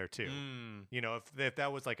ones in there too. You know, if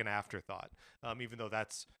that was like an afterthought, even though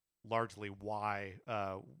that's largely why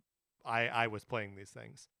I was playing these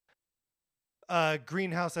things.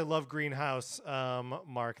 Greenhouse, I love Greenhouse.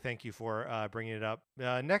 Mark, thank you for bringing it up.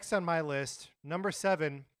 Next on my list, number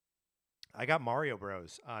 7, I got Mario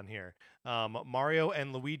Bros on here. Mario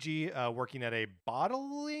and Luigi working at a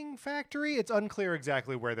bottling factory. It's unclear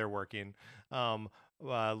exactly where they're working.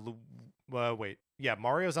 Wait. Yeah,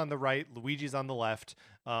 Mario's on the right, Luigi's on the left,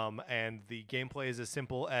 and the gameplay is as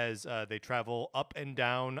simple as they travel up and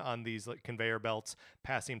down on these like conveyor belts,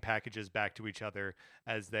 passing packages back to each other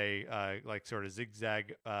as they like sort of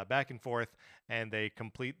zigzag back and forth, and they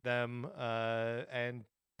complete them and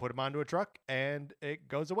put them onto a truck, and it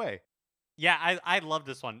goes away. Yeah, I love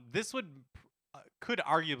this one. This could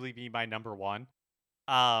arguably be my number 1.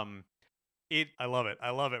 I love it.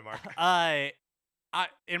 Mark.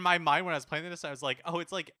 In my mind when I was playing this, I was like, oh,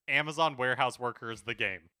 it's like Amazon Warehouse Workers, the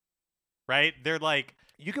game, right? They're like,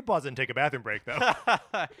 you could pause it and take a bathroom break though.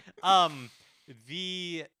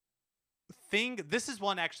 The thing, this is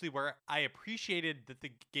one actually where I appreciated that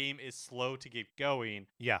the game is slow to get going,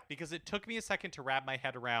 Yeah. because it took me a second to wrap my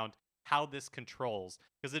head around how this controls,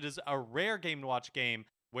 because it is a rare Game & Watch game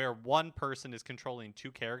where one person is controlling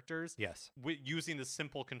two characters Yes. using the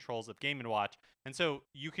simple controls of Game & Watch. And so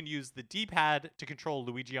you can use the D-pad to control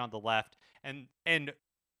Luigi on the left, and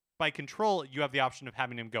by control, you have the option of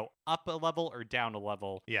having him go up a level or down a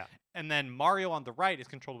level. Yeah. And then Mario on the right is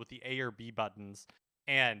controlled with the A or B buttons.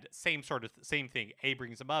 And same thing. A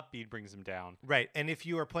brings him up, B brings him down. Right. And if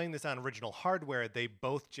you are playing this on original hardware, they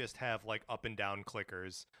both just have like up and down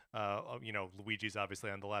clickers. Luigi's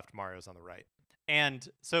obviously on the left, Mario's on the right. And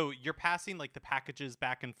so you're passing like the packages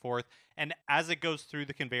back and forth, and as it goes through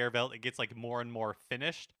the conveyor belt, it gets like more and more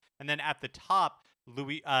finished. And then at the top,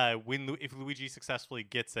 if Luigi successfully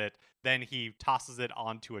gets it, then he tosses it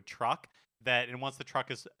onto a truck. And once the truck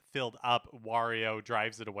is filled up, Wario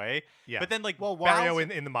drives it away. Yeah. But then Wario Bowser,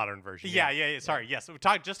 in the modern version. Yeah. Sorry. Yes.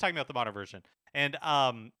 Just talking about the modern version. And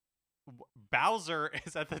Bowser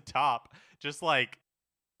is at the top, just like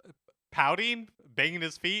pouting, banging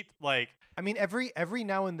his feet, like. I mean, every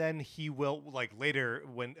now and then he will, like, later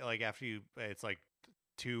when, like, after it's like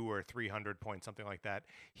 200 or 300 points, something like that,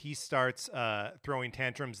 he starts throwing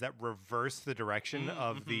tantrums that reverse the direction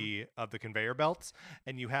of the conveyor belts,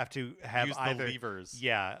 and you have to have use either the levers.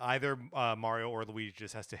 Yeah, either Mario or Luigi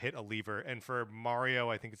just has to hit a lever, and for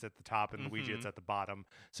Mario, I think it's at the top, and Luigi it's at the bottom.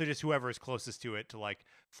 So just whoever is closest to it to like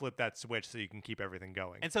flip that switch so you can keep everything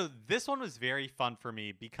going. And so this one was very fun for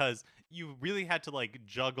me because you really had to like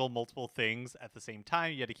juggle multiple things at the same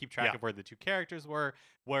time. You had to keep track of where the two characters were,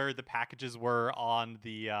 where the packages were on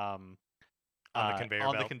the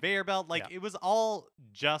conveyor belt. Like it was all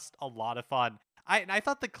just a lot of fun. I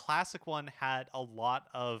thought the classic one had a lot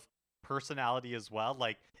of personality as well.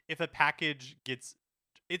 Like if a package gets,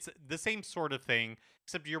 it's the same sort of thing,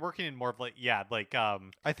 except you're working in more of like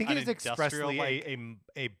I think it is expressly like,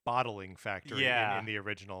 a bottling factory in the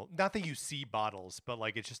original. Not that you see bottles, but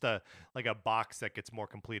like it's just a box that gets more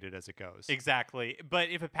completed as it goes. Exactly. But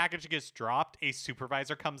if a package gets dropped, a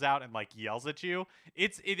supervisor comes out and like yells at you.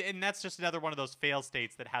 And that's just another one of those fail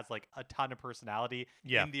states that has like a ton of personality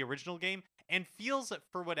in the original game and feels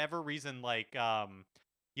for whatever reason like a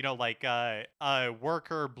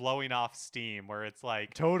worker blowing off steam, where it's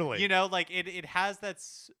like totally, like it has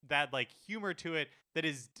that like humor to it that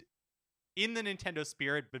is in the Nintendo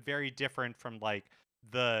spirit, but very different from like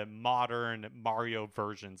the modern Mario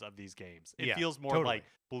versions of these games. It feels more like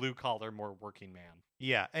blue collar, more working man.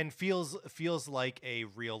 Yeah, and feels like a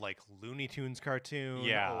real like Looney Tunes cartoon.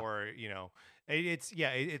 Yeah, or it's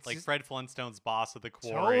like just, Fred Flintstone's boss of the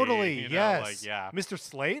quarry. Totally, yes. Like, yeah, Mr.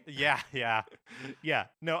 Slate. Yeah. Yeah.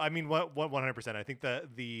 No, I mean, what 100%. I think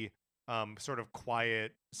the sort of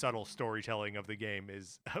quiet, subtle storytelling of the game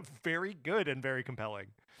is very good and very compelling.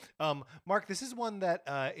 Mark, this is one that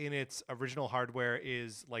in its original hardware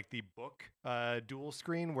is like the book dual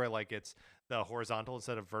screen, where like it's the horizontal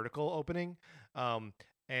instead of vertical opening.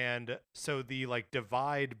 And so the like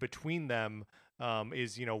divide between them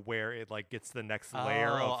is where it like gets the next layer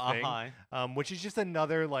of thing, which is just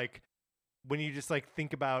another like when you just like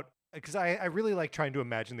think about, because I really like trying to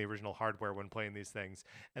imagine the original hardware when playing these things,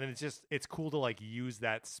 and it's cool to like use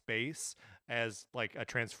that space as like a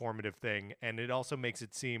transformative thing, and it also makes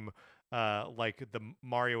it seem like the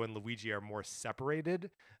Mario and Luigi are more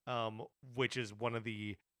separated, which is one of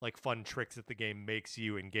the like fun tricks that the game makes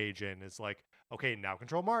you engage in. Is like, okay, now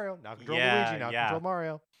control Mario, now control Luigi, now control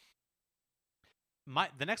Mario.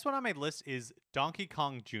 The next one on my list is Donkey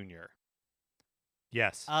Kong Jr.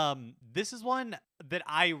 Yes. This is one that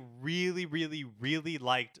I really, really, really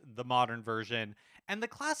liked the modern version, and the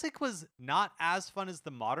classic was not as fun as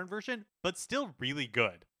the modern version, but still really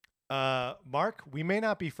good. Mark, we may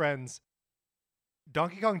not be friends.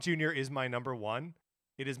 Donkey Kong Jr. is my number one.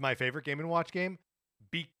 It is my favorite Game & Watch game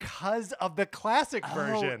because of the classic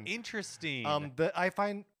version. Oh, interesting. I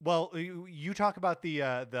find, well, you talk about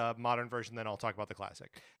the modern version, then I'll talk about the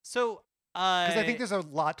classic. So, because I think there's a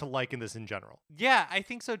lot to like in this in general. Yeah, I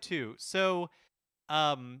think so too. So,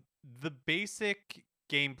 the basic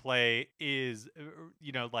gameplay is,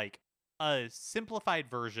 like a simplified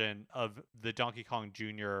version of the Donkey Kong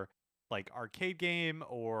Jr. like arcade game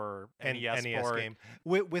or NES port. game,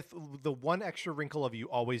 with the one extra wrinkle of you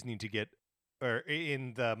always need to get, or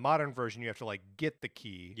in the modern version, you have to like get the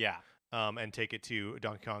key. Yeah. And take it to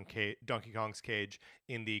Donkey Kong's cage.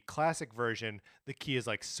 In the classic version, the key is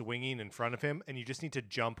like swinging in front of him, and you just need to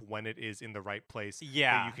jump when it is in the right place.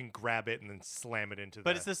 Yeah, you can grab it and then slam it into.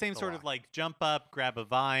 But it's the same sort of like jump up, grab a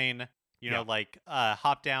vine, You know, like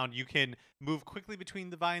hop down. You can move quickly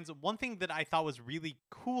between the vines. One thing that I thought was really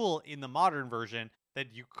cool in the modern version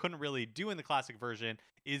that you couldn't really do in the classic version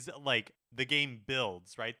is like the game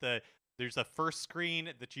builds, right? There's a first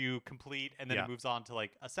screen that you complete, and then it moves on to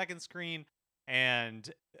like a second screen,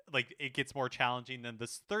 and like it gets more challenging. Then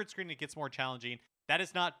this third screen, it gets more challenging. That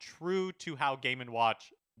is not true to how Game and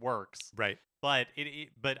Watch works, Right. but it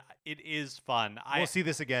is fun. We'll see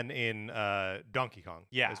this again in Donkey Kong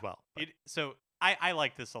as well. So I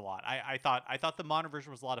like this a lot. I thought the modern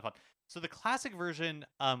version was a lot of fun. So the classic version,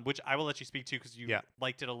 which I will let you speak to because you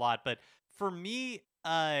liked it a lot, but for me,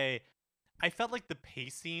 I felt like the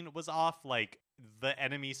pacing was off. Like the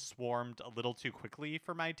enemies swarmed a little too quickly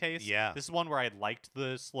for my taste. Yeah. This is one where I liked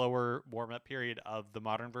the slower warm-up period of the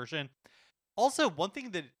modern version. Also, one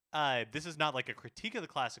thing that this is not like a critique of the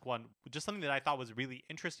classic one, just something that I thought was really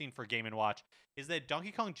interesting for Game & Watch is that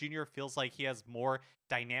Donkey Kong Jr. feels like he has more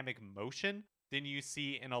dynamic motion than you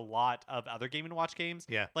see in a lot of other Game & Watch games.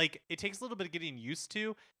 Yeah. Like, it takes a little bit of getting used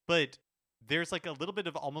to, but there's like a little bit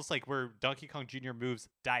of almost like where Donkey Kong Jr. moves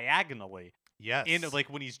diagonally. Yes. In like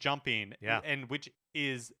when he's jumping. Yeah. And which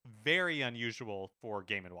is very unusual for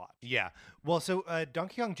Game & Watch. Yeah. Well, so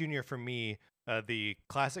Donkey Kong Jr. for me, the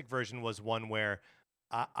classic version was one where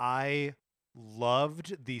I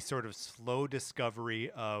loved the sort of slow discovery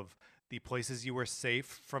of the places you were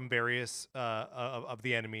safe from various of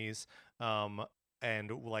the enemies,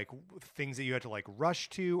 and like things that you had to like rush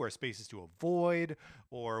to, or spaces to avoid,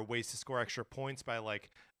 or ways to score extra points by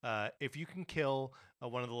like if you can kill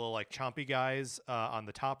one of the little like chompy guys on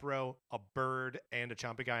the top row, a bird, and a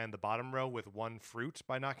chompy guy on the bottom row with one fruit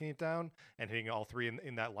by knocking it down and hitting all three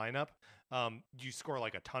in that lineup, you score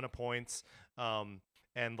like a ton of points.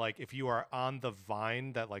 And like if you are on the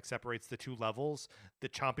vine that like separates the two levels, the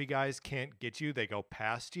chompy guys can't get you, they go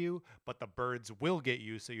past you, but the birds will get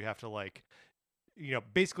you, so you have to like, you know,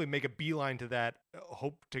 basically make a beeline to that,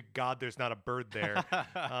 hope to God there's not a bird there,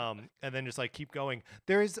 and then just like keep going.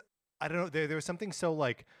 There's, I don't know, there was something so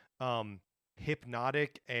like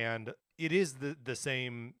hypnotic, and it is the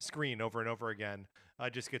same screen over and over again.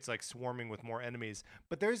 Just gets like swarming with more enemies,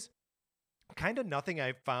 but there's kind of nothing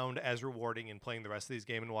I've found as rewarding in playing the rest of these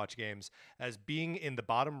Game & Watch games as being in the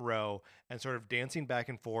bottom row and sort of dancing back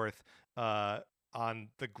and forth on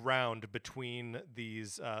the ground between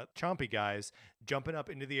these chompy guys, jumping up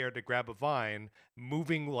into the air to grab a vine,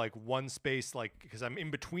 moving like one space, like because I'm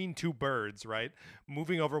in between two birds, right?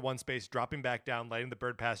 Moving over one space, dropping back down, letting the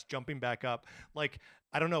bird pass, jumping back up. Like,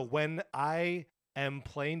 I don't know, when I am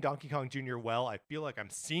playing Donkey Kong Jr. well, I feel like I'm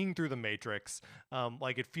seeing through the Matrix.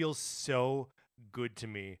 Like it feels so good to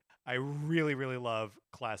me. I really, really love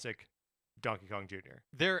classic Donkey Kong Jr.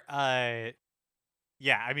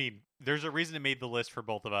 Yeah, I mean, there's a reason it made the list for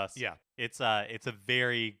both of us. Yeah. It's a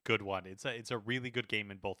very good one. It's a really good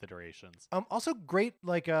game in both iterations. Also great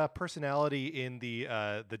like personality in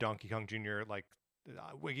the Donkey Kong Jr. like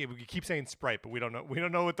we keep saying sprite, but we don't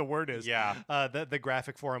know what the word is. Yeah. The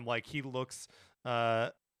graphic for him, like he looks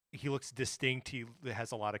distinct. He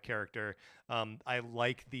has a lot of character. I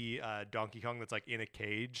like the Donkey Kong that's like in a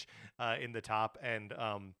cage in the top, and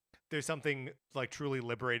there's something like truly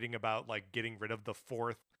liberating about like getting rid of the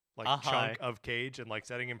fourth like chunk of cage and like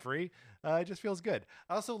setting him free. It just feels good.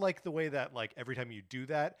 I also like the way that like every time you do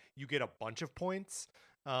that, you get a bunch of points.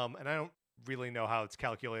 And I don't really know how it's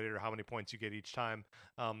calculated or how many points you get each time.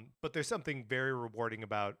 But there's something very rewarding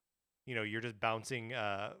about, you know, you're just bouncing,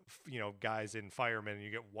 you know, guys in firemen, and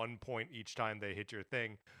you get 1 point each time they hit your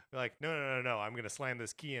thing. You're like, no, I'm going to slam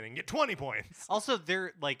this key in and get 20 points. Also,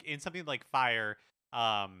 they're like in something like Fire,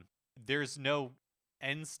 there's no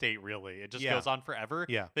end state really. It just goes on forever.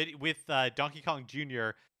 Yeah. But with Donkey Kong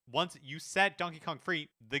Jr., once you set Donkey Kong free,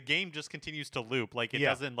 the game just continues to loop. Like it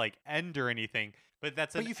doesn't like end or anything.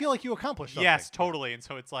 But you feel like you accomplished something. Yes, totally. And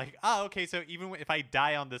so it's like, oh, okay. So even if I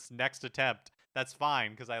die on this next attempt, that's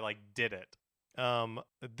fine because I like did it.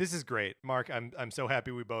 This is great, Mark. I'm so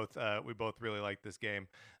happy we both really like this game.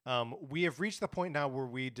 We have reached the point now where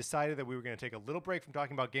we decided that we were going to take a little break from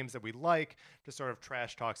talking about games that we like to sort of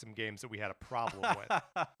trash talk some games that we had a problem with.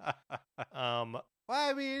 Well,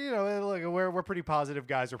 I mean, you know, look, we're pretty positive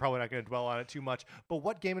guys. We're probably not going to dwell on it too much. But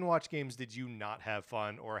what Game & Watch games did you not have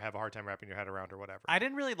fun or have a hard time wrapping your head around or whatever? I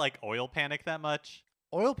didn't really like Oil Panic that much.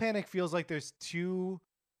 Oil Panic feels like there's too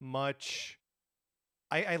much.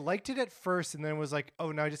 I liked it at first, and then was like,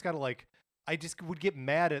 oh, now I just got to like, I just would get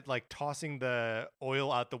mad at like tossing the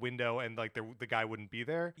oil out the window and like the guy wouldn't be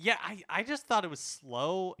there. Yeah, I just thought it was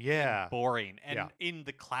slow and boring. And in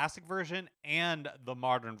the classic version and the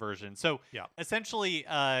modern version. So essentially,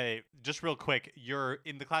 just real quick, you're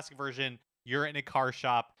in the classic version, you're in a car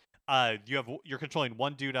shop. you're controlling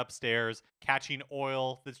one dude upstairs catching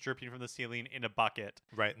oil that's dripping from the ceiling in a bucket.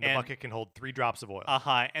 Right, and the bucket can hold 3 drops of oil.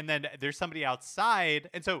 And then there's somebody outside,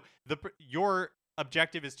 and so your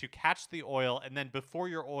objective is to catch the oil, and then before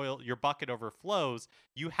your bucket overflows,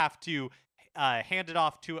 you have to hand it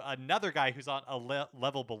off to another guy who's on a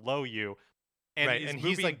level below you, and right, is and moving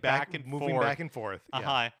he's like moving back and forth.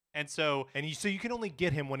 Yeah. And so you can only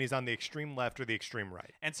get him when he's on the extreme left or the extreme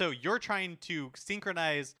right. And so you're trying to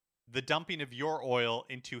synchronize the dumping of your oil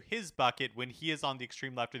into his bucket when he is on the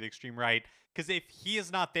extreme left or the extreme right. Because if he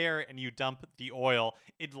is not there and you dump the oil,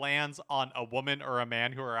 it lands on a woman or a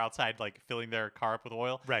man who are outside, like filling their car up with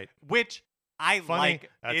oil. Right. Which I funny. like.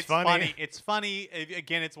 That's it's funny. It's funny.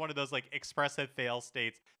 Again, it's one of those like expressive fail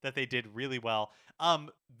states that they did really well.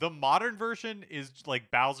 The modern version is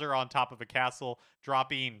like Bowser on top of a castle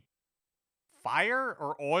dropping fire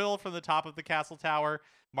or oil from the top of the castle tower.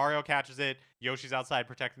 Mario catches it. Yoshi's outside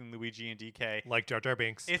protecting Luigi and DK. Like Jar Jar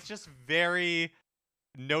Binks. It's just very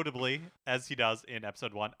notably, as he does in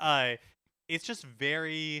episode 1, it's just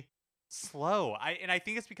very slow. I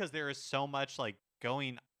think it's because there is so much like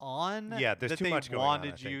going on. Yeah, there's that too they much going on,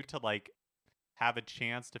 wanted I you think. to like have a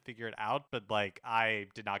chance to figure it out, but like I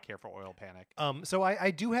did not care for Oil Panic. So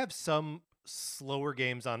I do have some slower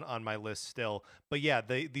games on my list still, but yeah,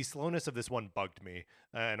 the slowness of this one bugged me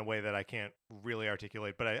in a way that I can't really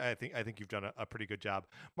articulate, but I think you've done a pretty good job.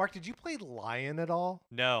 Mark, did you play Lion at all?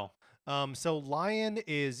 No. So Lion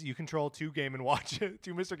is you control two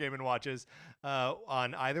Mr. Game and Watches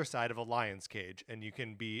on either side of a lion's cage, and you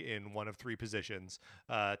can be in one of 3 positions,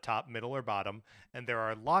 top, middle, or bottom. And there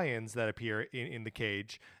are lions that appear in the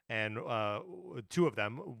cage, and 2 of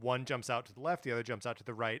them. One jumps out to the left, the other jumps out to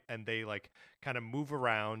the right, and they like kind of move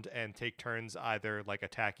around and take turns either like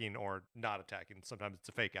attacking or not attacking. Sometimes it's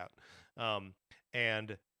a fake out,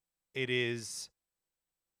 and it is.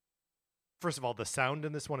 First of all, the sound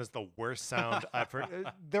in this one is the worst sound I've heard.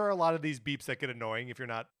 There are a lot of these beeps that get annoying if you're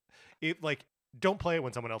not, don't play it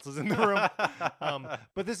when someone else is in the room.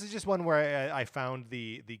 But this is just one where I found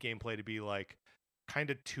the gameplay to be like kind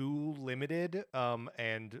of too limited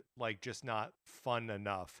and like just not fun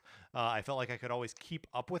enough. I felt like I could always keep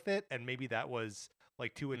up with it, and maybe that was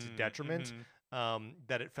like to its detriment.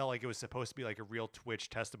 That it felt like it was supposed to be like a real Twitch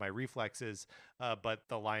test of my reflexes, but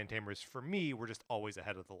the Lion Tamers for me were just always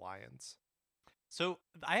ahead of the lions. So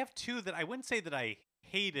I have 2 that I wouldn't say that I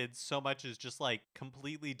hated so much as just like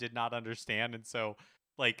completely did not understand, and so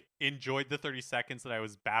like enjoyed the 30 seconds that I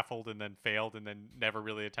was baffled and then failed and then never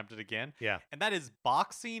really attempted again. Yeah. And that is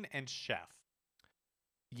boxing and chef.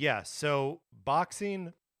 Yeah, so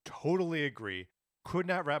boxing, totally agree. Could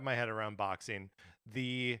not wrap my head around boxing.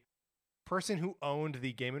 The person who owned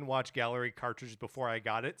the Game & Watch Gallery cartridge before I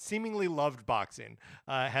got it seemingly loved boxing.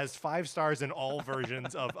 Has 5 stars in all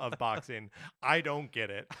versions of boxing. I don't get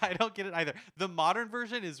it. I don't get it either. The modern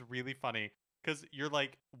version is really funny because you're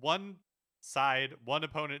like one side, one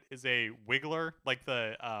opponent is a wiggler, like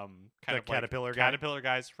the caterpillar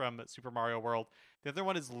guys from Super Mario World. The other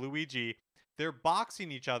one is Luigi. They're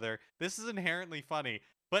boxing each other. This is inherently funny.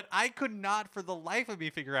 But I could not for the life of me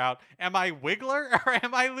figure out, am I Wiggler or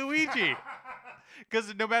am I Luigi?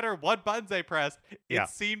 Because no matter what buttons I pressed, it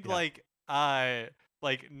seemed like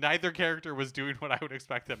neither character was doing what I would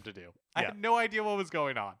expect them to do. I had no idea what was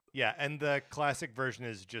going on. Yeah, and the classic version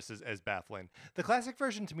is just as baffling. The classic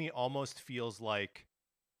version to me almost feels like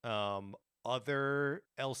other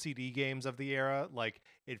LCD games of the era. Like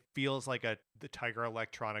it feels like the Tiger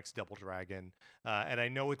Electronics Double Dragon, and I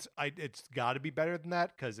know it's got to be better than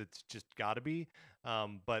that because it's just got to be.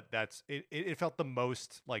 But that's it. It felt the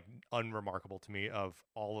most like unremarkable to me of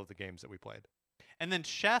all of the games that we played. And then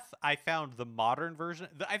Chef, I found the modern version.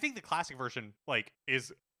 I think the classic version like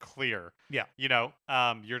is clear. Yeah, you know,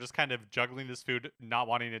 you're just kind of juggling this food, not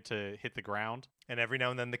wanting it to hit the ground, and every now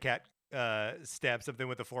and then the cat stab something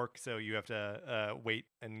with a fork, so you have to wait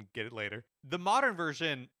and get it later. The modern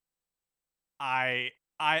version, I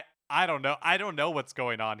don't know. I don't know what's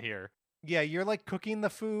going on here. Yeah, you're like cooking the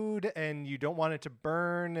food and you don't want it to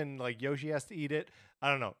burn, and like Yoshi has to eat it.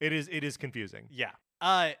 I don't know. It is confusing. Yeah.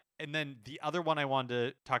 And then the other one I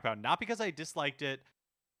wanted to talk about, not because I disliked it,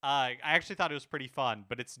 I actually thought it was pretty fun,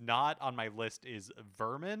 but it's not on my list, is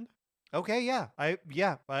Vermin. Okay, yeah.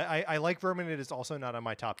 I like Vermin. It is also not on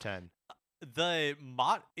my top 10.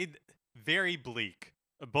 Very bleak.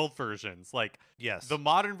 Both versions. Like, yes. The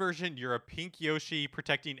modern version, you're a pink Yoshi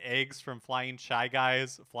protecting eggs from flying Shy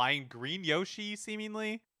Guys, flying green Yoshi,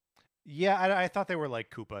 seemingly. Yeah, I thought they were like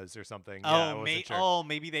Koopas or something. Yeah, I wasn't sure.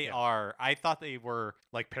 Maybe they Yeah. are. I thought they were.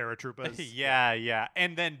 Like paratroopers. Yeah.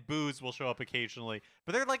 And then Boo's will show up occasionally,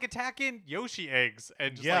 but they're like attacking Yoshi eggs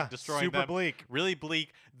and just like Yeah, destroying super them. bleak. Really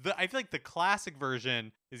bleak. I feel like the classic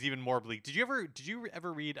version is even more bleak. Did you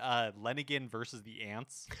ever read Lenigan versus the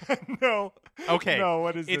Ants? No. Okay. No,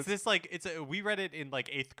 what is It's this? this like we read it in like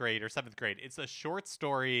 8th grade or 7th grade. It's a short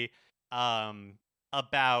story um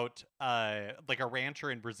about like a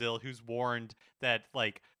rancher in Brazil who's warned that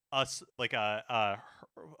like us like a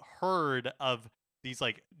herd of these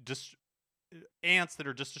like just ants that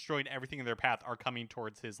are just destroying everything in their path are coming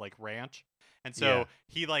towards his like ranch. And so Yeah.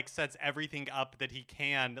 he like sets everything up that he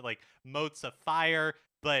can, like moats of fire,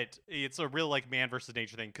 but it's a real like man versus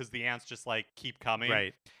nature thing because the ants just like keep coming.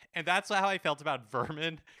 Right. And that's how I felt about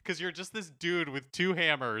Vermin, because you're just this dude with 2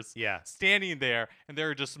 hammers Yeah. standing there, and there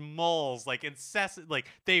are just moles, like incessant, like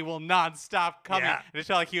they will not stop coming. Yeah. And it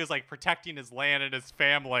felt like he was like protecting his land and his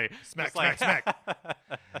family. Smack, Just like, smack,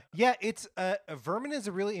 Yeah, it's Vermin is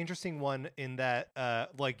a really interesting one in that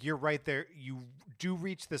like you're right there, you do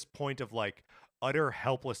reach this point of like utter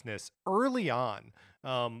helplessness early on,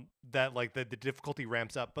 that like the difficulty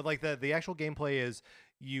ramps up, but like the actual gameplay is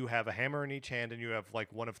you have a hammer in each hand and you have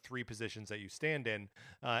like one of 3 positions that you stand in,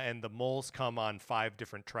 and the moles come on 5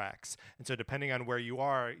 different tracks, and so depending on where you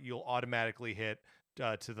are you'll automatically hit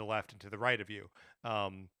to the left and to the right of you.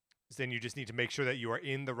 Then you just need to make sure that you are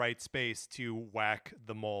in the right space to whack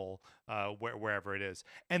the mole wherever it is.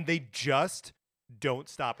 And they just don't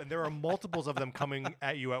stop. And there are multiples of them coming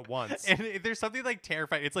at you at once. and there's something like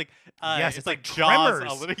terrifying. It's like Yes, it's it's like Jaws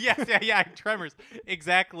Tremors. a little. Yeah, Tremors.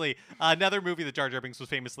 Exactly. Another movie that Jar Jar Binks was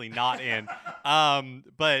famously not in.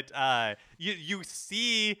 But you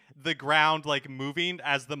see the ground like moving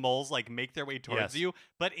as the moles like make their way towards Yes. you.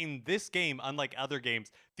 But in this game, unlike other games,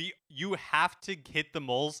 you have to hit the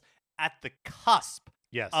moles at the cusp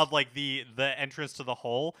Yes. of like the entrance to the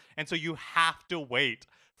hole, and so you have to wait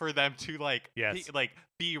for them to like Yes.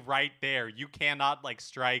 be right there. You cannot like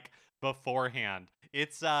strike beforehand.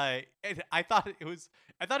 It's I thought it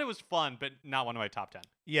was fun, but not one of my top 10.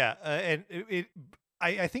 Yeah. And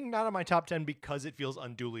I think not on my top 10 because it feels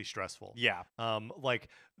unduly stressful. Yeah. Like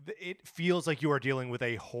it feels like you are dealing with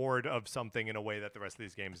a horde of something in a way that the rest of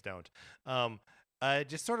these games don't.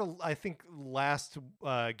 Just sort of, I think last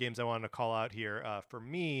games I wanted to call out here for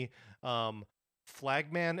me,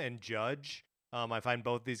 Flagman and Judge. I find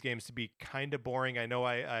both these games to be kind of boring. I know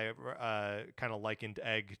I kind of likened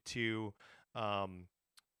Egg to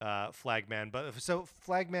Flagman, but so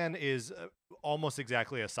Flagman is almost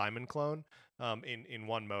exactly a Simon clone in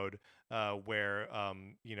one mode, where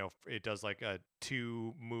it does like a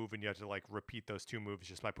 2 move and you have to like repeat those 2 moves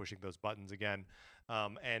just by pushing those buttons again,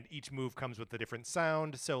 and each move comes with a different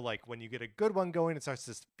sound, so like when you get a good one going it starts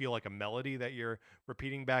to feel like a melody that you're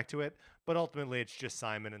repeating back to it, but ultimately it's just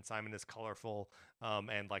Simon, and Simon is colorful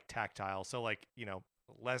and like tactile, so like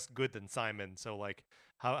less good than Simon, so like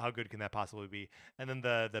how good can that possibly be? And then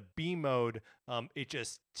the B mode, it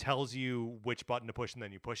just tells you which button to push and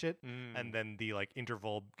then you push it, and then the like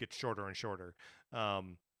interval gets shorter and shorter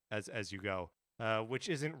as you go, which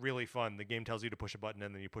isn't really fun. The game tells you to push a button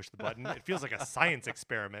and then you push the button. It feels like a science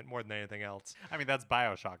experiment more than anything else. I mean, that's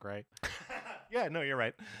BioShock, right? Yeah, no, you're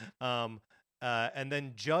right. And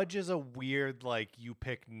then Judge is a weird, like you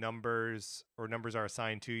pick numbers or numbers are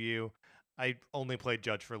assigned to you. I only played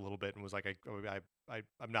Judge for a little bit and was like,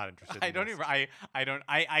 I'm not interested.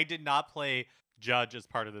 I did not play Judge as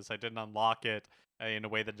part of this. I didn't unlock it in a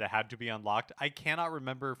way that it had to be unlocked. I cannot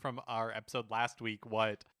remember from our episode last week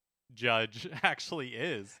what Judge actually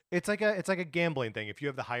is. It's like a gambling thing. If you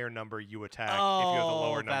have the higher number, you attack. If you have the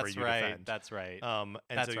lower number, you defend. That's right. And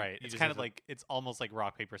That's so right. It's kind of like it's almost like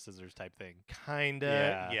rock paper scissors type thing.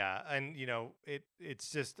 Kinda, yeah. And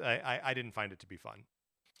it's just I didn't find it to be fun.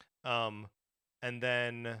 And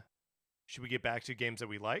then should we get back to games that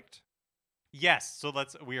we liked? Yes. So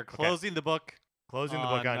we are closing the book. Closing the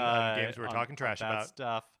book on games we were talking trash about.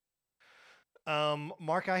 Stuff.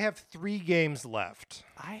 Mark, I have 3 games left.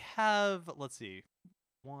 I have, let's see,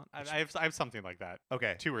 one. I have something like that.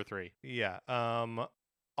 Okay, 2 or 3. Yeah.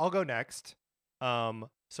 I'll go next.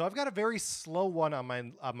 So I've got a very slow one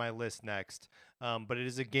on my list next. But it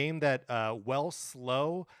is a game that, while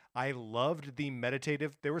slow, I loved the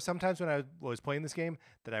meditative. There were some times when I was playing this game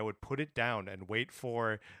that I would put it down and wait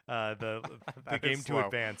for the game to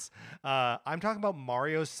advance. I'm talking about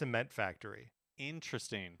Mario Cement Factory.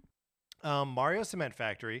 Interesting. Mario Cement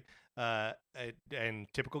Factory, in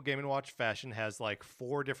typical Game & Watch fashion, has like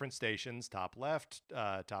 4 different stations: top left,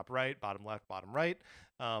 top right, bottom left, bottom right.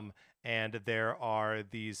 and there are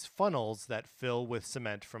these funnels that fill with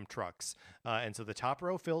cement from trucks. And so the top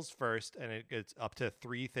row fills first, and it gets up to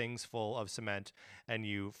 3 things full of cement, and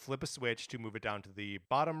you flip a switch to move it down to the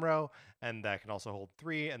bottom row, and that can also hold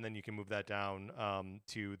 3, and then you can move that down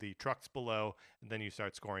to the trucks below, and then you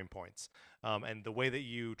start scoring points. And the way that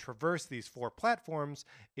you traverse these 4 platforms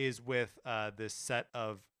is with this set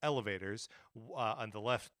of elevators. On the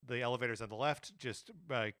left, the elevators on the left just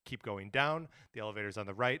keep going down. The elevators on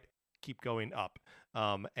the right keep going up.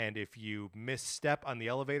 And if you misstep on the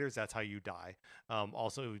elevators, that's how you die.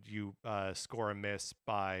 Also, you score a miss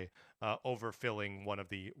by overfilling one of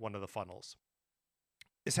the funnels.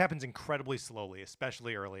 This happens incredibly slowly,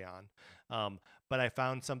 especially early on. But I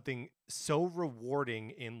found something so rewarding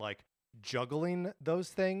in like juggling those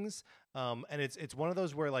things. And it's one of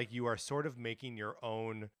those where like you are sort of making your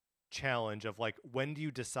own challenge of like, when do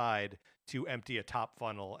you decide to empty a top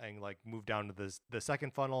funnel and like move down to the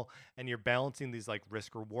second funnel, and you're balancing these like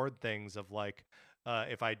risk reward things of like,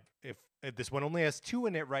 if this one only has 2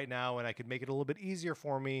 in it right now, and I could make it a little bit easier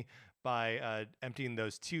for me by emptying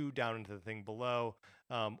those 2 down into the thing below,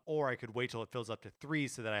 or I could wait till it fills up to 3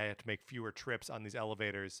 so that I have to make fewer trips on these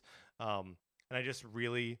elevators. And I just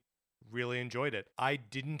really enjoyed it. I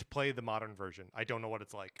didn't play the modern version. I don't know what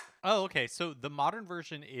it's like. Oh, okay. So the modern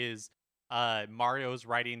version is Mario's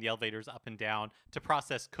riding the elevators up and down to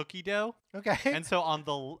process cookie dough. Okay. And so on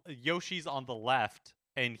the Yoshi's on the left,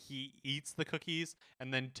 and he eats the cookies,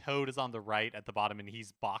 and then Toad is on the right at the bottom, and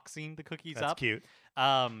he's boxing the cookies That's up. cute.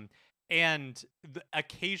 And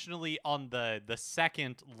occasionally on the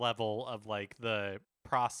second level of like the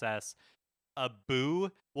process, a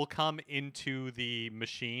boo will come into the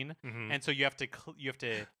machine, and so you have to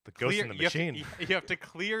the ghost clear in the machine. you have to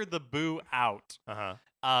clear the boo out.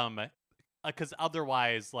 Because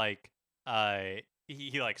otherwise, like,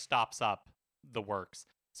 he like stops up the works.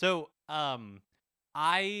 So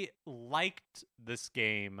I liked this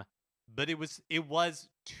game, but it was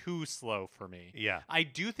too slow for me. Yeah. I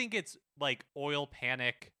do think it's like Oil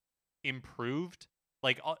Panic improved.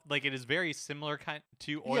 Like it is very similar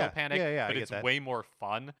to Oil Panic, but it's way more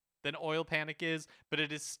fun than Oil Panic is. But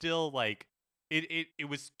it is still like it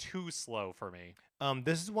was too slow for me.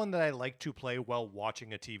 This is one that I like to play while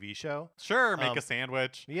watching a TV show. Sure, make a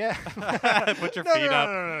sandwich. Yeah. Put your feet up.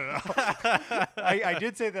 No. I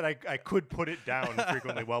did say that I could put it down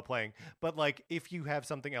frequently while playing, but like if you have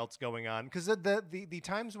something else going on, because the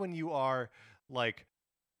times when you are like,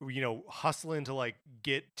 you know, hustling to like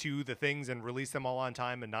get to the things and release them all on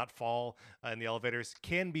time and not fall in the elevators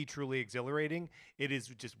can be truly exhilarating. It is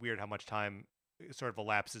just weird how much time sort of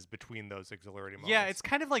elapses between those exhilarating moments. Yeah, it's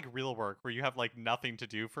kind of like real work where you have like nothing to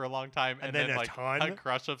do for a long time, and then like a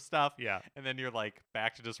crush of stuff. Yeah. And then you're like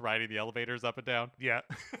back to just riding the elevators up and down. Yeah.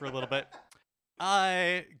 For a little bit.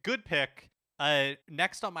 Good pick.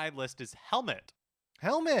 Next on my list is Helmet.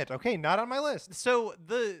 Okay, not on my list. So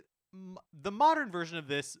the modern version of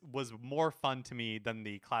this was more fun to me than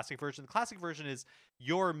the classic version. The classic version is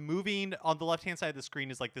you're moving on the left-hand side of the screen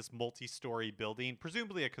is like this multi-story building,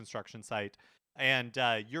 presumably a construction site, and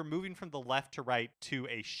you're moving from the left to right to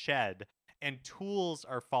a shed, and tools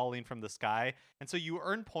are falling from the sky, and so you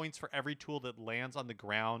earn points for every tool that lands on the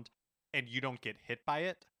ground, and you don't get hit by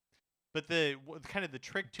it. But the kind of the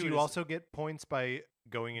trick to it is, do you also get points by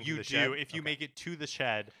going into the shed? You do if you make it to the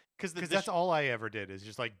shed. Because that's all I ever did is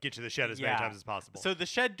just like get to the shed as many times as possible. So the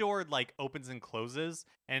shed door like opens and closes,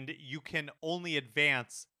 and you can only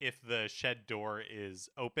advance if the shed door is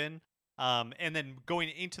open. And then going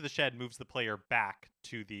into the shed moves the player back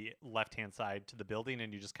to the left-hand side to the building,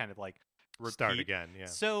 and you just kind of like repeat. Start again. Yeah.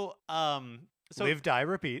 So live, die,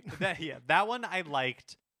 repeat. that one I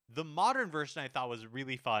liked. The modern version I thought was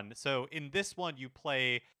really fun. So in this one, you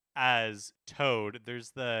play as Toad.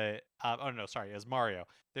 There's as Mario.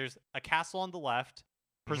 There's a castle on the left,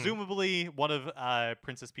 presumably one of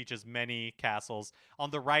Princess Peach's many castles.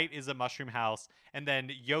 On the right is a mushroom house, and then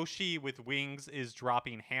Yoshi with wings is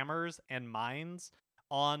dropping hammers and mines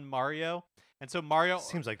on Mario. And so Mario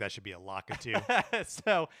seems like that should be a lock of 2.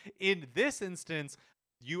 So in this instance,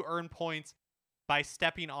 you earn points by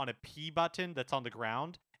stepping on a P button that's on the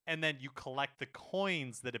ground, and then you collect the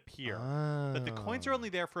coins that appear. But the coins are only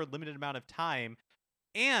there for a limited amount of time.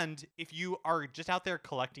 And if you are just out there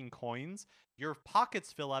collecting coins, your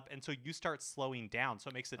pockets fill up, and so you start slowing down. So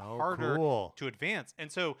it makes it harder to advance.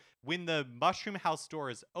 And so when the mushroom house door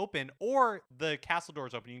is open or the castle door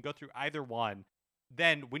is open, you can go through either one.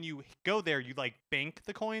 Then when you go there, you like bank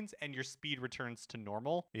the coins, and your speed returns to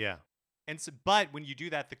normal. Yeah. And so, but when you do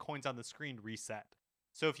that, the coins on the screen reset.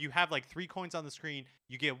 So if you have like 3 coins on the screen,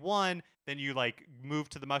 you get 1, then you like move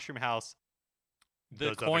to the mushroom house, the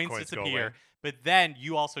those other coins coins go away. disappear, but then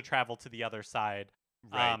you also travel to the other side.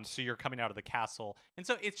 Right. So you're coming out of the castle, and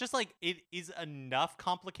so it's just like it is enough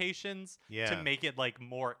complications to Yeah. make it like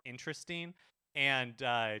more interesting. And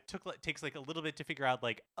takes like a little bit to figure out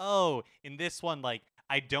like, oh, in this one, like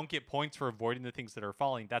I don't get points for avoiding the things that are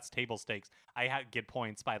falling. That's table stakes. I get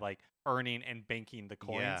points by like earning and banking the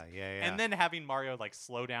coins. Yeah. And then having Mario like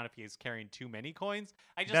slow down if he's carrying too many coins.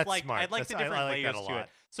 I just That's like smart. I like the different I like that layers a to lot. it.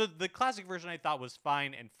 So the classic version I thought was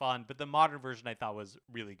fine and fun, but the modern version I thought was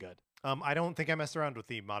really good. I don't think I messed around with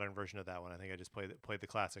the modern version of that one. I think I just played the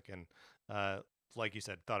classic, and like you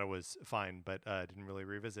said, thought it was fine, but didn't really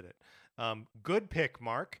revisit it. Good pick,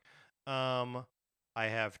 Mark. I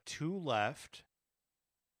have 2 left.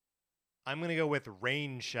 I'm gonna go with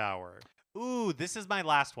Rain Shower. Ooh, this is my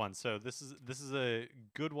last one. So this is a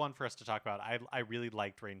good one for us to talk about. I really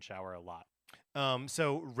liked Rain Shower a lot.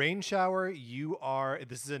 So Rain Shower,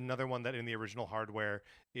 this is another one that in the original hardware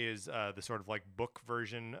is the sort of like book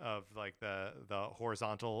version of like the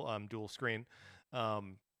horizontal dual screen.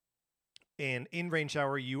 And in Rain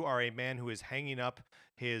Shower, you are a man who is hanging up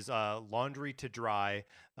his laundry to dry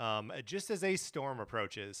just as a storm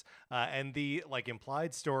approaches. And the like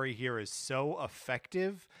implied story here is so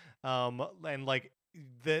effective. And like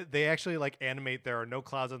they actually like animate. There are no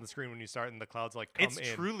clouds on the screen when you start, and the clouds like come in.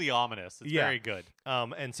 It's truly ominous. It's Yeah. very good.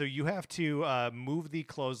 And so you have to move the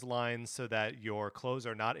clothesline so that your clothes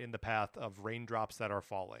are not in the path of raindrops that are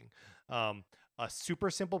falling. A super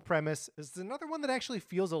simple premise. This is another one that actually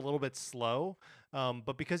feels a little bit slow,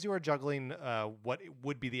 but because you are juggling what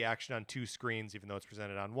would be the action on 2 screens, even though it's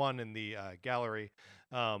presented on one in the gallery,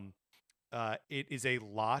 it is a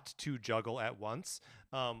lot to juggle at once,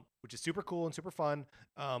 which is super cool and super fun.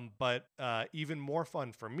 But even more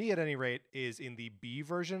fun for me, at any rate, is in the B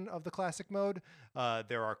version of the classic mode.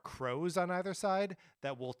 There are crows on either side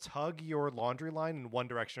that will tug your laundry line in one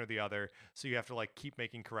direction or the other. So you have to like keep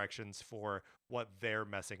making corrections for what they're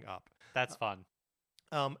messing up. That's fun.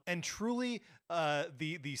 And truly,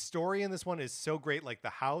 the story in this one is so great. Like the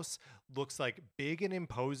house looks like big and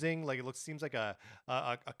imposing. Like it seems like a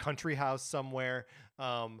country house somewhere.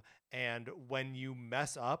 And when you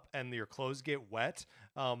mess up and your clothes get wet,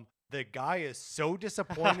 the guy is so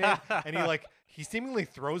disappointed, and he seemingly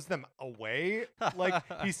throws them away. Like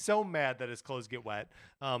he's so mad that his clothes get wet.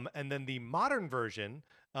 And then the modern version.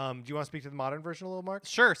 Do you want to speak to the modern version a little, Mark?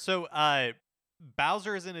 Sure. So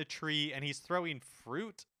Bowser is in a tree and he's throwing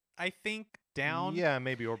fruit, I think, down. Yeah,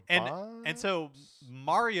 maybe. Or and so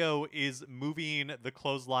Mario is moving the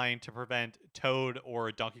clothesline to prevent Toad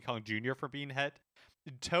or Donkey Kong Jr. from being hit.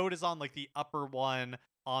 Toad is on like the upper one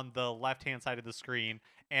on the left-hand side of the screen,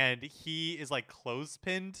 and he is like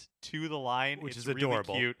clothespinned to the line, which is really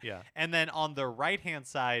adorable. Cute. Yeah. And then on the right-hand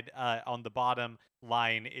side, on the bottom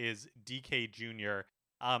line, is DK Jr.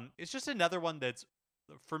 It's just another one that's,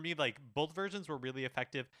 for me, like both versions were really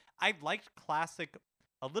effective. I liked classic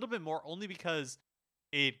a little bit more only because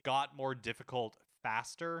it got more difficult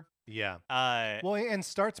faster. Yeah. Well, and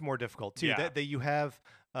starts more difficult too. Yeah. That you have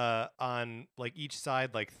on like each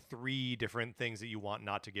side like 3 different things that you want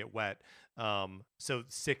not to get wet. So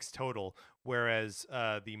 6 total. Whereas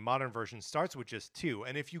the modern version starts with just 2.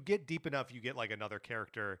 And if you get deep enough, you get like another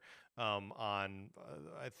character on.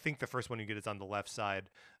 I think the first one you get is on the left side.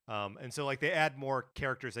 And so like they add more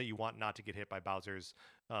characters that you want not to get hit by Bowser's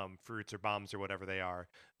fruits or bombs or whatever they are.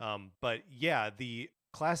 But yeah, the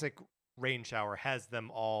classic Rain Shower has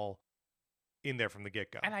them all in there from the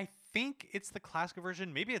get-go. And I think it's the classic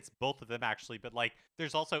version. Maybe it's both of them actually, but like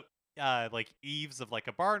there's also like eaves of like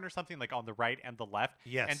a barn or something like on the right and the left.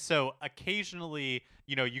 Yes. And so occasionally,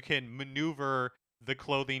 you can maneuver the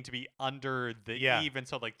clothing to be under the eave, and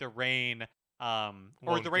so like the rain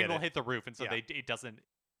or the rain will hit the roof, and so it doesn't.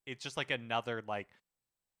 It's just like another like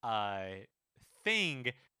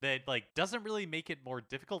thing that like doesn't really make it more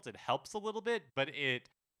difficult. It helps a little bit, but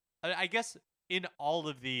I guess in all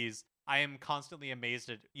of these, I am constantly amazed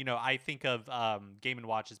at, I think of Game &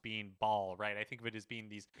 Watch as being Ball, right? I think of it as being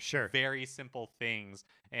these very simple things,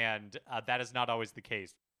 and that is not always the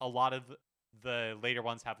case. A lot of the later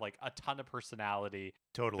ones have like a ton of personality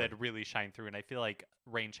that really shine through, and I feel like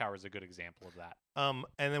Rain Shower is a good example of that.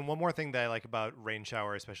 And then one more thing that I like about Rain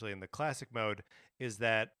Shower, especially in the classic mode, is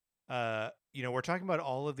that we're talking about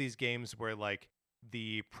all of these games where like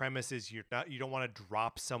the premise is you don't want to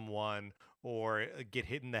drop someone or get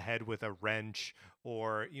hit in the head with a wrench,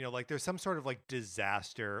 or like there's some sort of like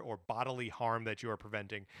disaster or bodily harm that you are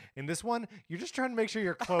preventing. In this one, you're just trying to make sure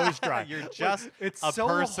your clothes dry. You're just it's a so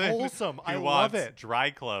person wholesome. who I wants love it. Dry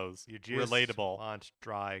clothes. You just relatable. want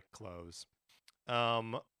dry clothes.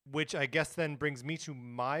 Which I guess then brings me to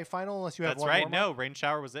my final, unless you have That's one right. more, Mark? No, Rain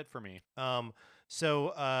Shower was it for me. My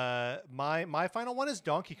final one is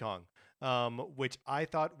Donkey Kong, which I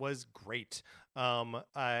thought was great.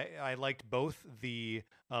 I liked both the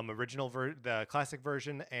the classic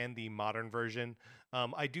version and the modern version.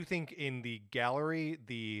 I do think in the gallery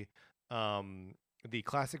the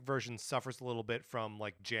classic version suffers a little bit from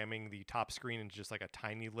like jamming the top screen into just like a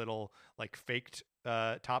tiny little like faked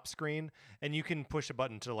top screen, and you can push a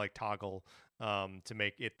button to like toggle to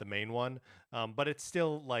make it the main one. But it's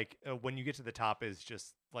still like when you get to the top is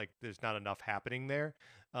just like there's not enough happening there.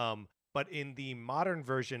 But in the modern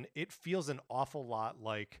version, it feels an awful lot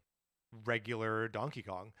like regular Donkey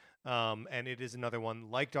Kong. And it is another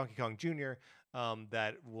one like Donkey Kong Jr.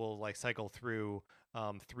 That will like cycle through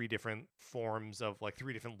three different forms of like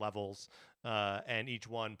three different levels, and each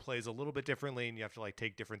one plays a little bit differently, and you have to like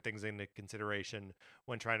take different things into consideration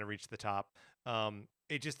when trying to reach the top.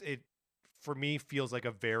 It for me feels like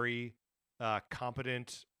a very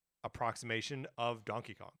competent approximation of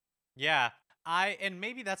Donkey Kong. Yeah. And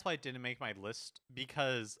maybe that's why it didn't make my list,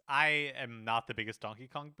 because I am not the biggest Donkey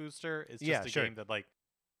Kong booster. It's just Yeah, a sure. game that like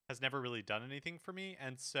has never really done anything for me.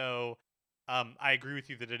 And so I agree with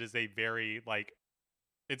you that it is a very like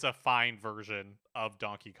it's a fine version of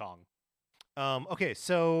Donkey Kong. Okay,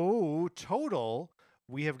 so total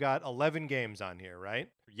we have got 11 games on here, right?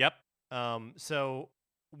 Yep. So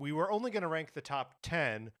we were only going to rank the top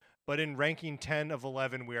 10, but in ranking 10 of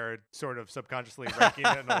 11, we are sort of subconsciously ranking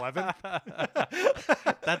it in 11th.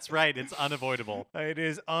 That's right. It's unavoidable. It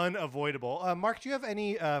is unavoidable. Mark, do you have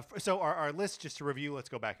any? So our list, just to review, let's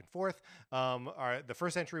go back and forth. The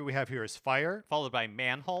first entry we have here is Fire, Followed by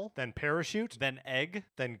Manhole, then Parachute, then Egg,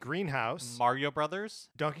 then Greenhouse, Mario Brothers,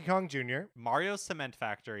 Donkey Kong Jr., Mario Cement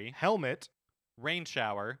Factory, Helmet, Rain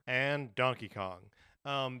Shower, and Donkey Kong.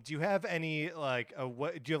 Do you have any like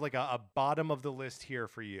what? Do you have like a bottom of the list here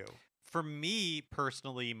for you? For me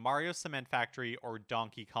personally, Mario Cement Factory or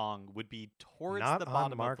Donkey Kong would be towards Not the on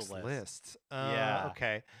bottom Mark's of the list. Yeah.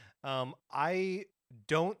 Okay. I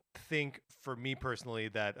don't think for me personally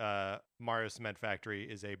that Mario Cement Factory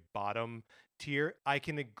is a bottom tier. I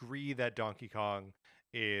can agree that Donkey Kong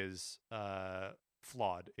is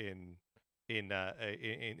flawed in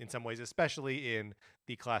some ways, especially in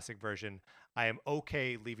the classic version. I am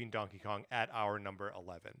okay leaving Donkey Kong at our number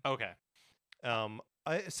 11. Okay.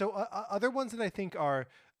 Other ones that I think are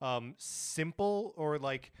simple or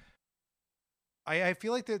like I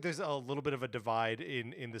feel like there's a little bit of a divide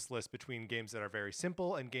in this list between games that are very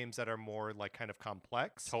simple and games that are more like kind of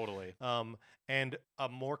complex. Totally. And a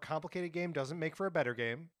more complicated game doesn't make for a better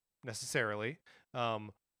game necessarily.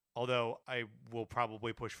 Although I will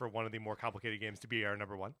probably push for one of the more complicated games to be our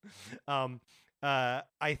number one.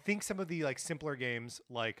 I think some of the like simpler games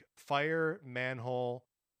like Fire, Manhole,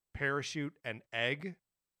 Parachute, and Egg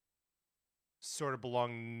sort of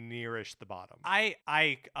belong nearish the bottom. I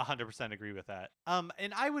 100% agree with that.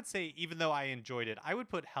 And I would say, even though I enjoyed it, I would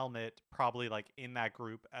put Helmet probably like in that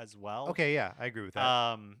group as well. Okay, yeah, I agree with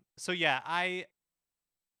that. So yeah, I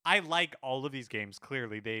like all of these games.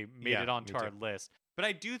 Clearly, they made Yeah, it onto me our too. list. But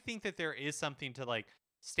I do think that there is something to like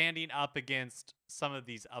standing up against some of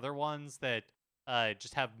these other ones that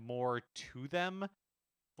just have more to them.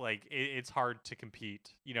 Like it's hard to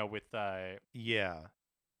compete, Yeah.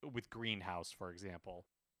 with Greenhouse, for example.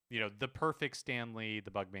 The perfect Stanley the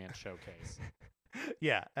Bugman showcase.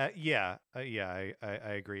 Yeah, I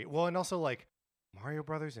agree. Well, and also like Mario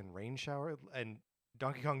Brothers and Rain Shower and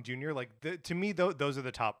Donkey Kong Jr. Like to me, those are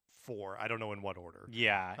the top four. I don't know in what order.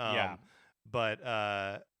 Yeah, yeah. But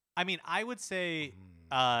I mean, I would say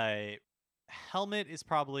Helmet is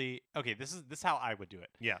probably okay. This is how I would do it.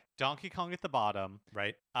 Yeah. Donkey Kong at the bottom.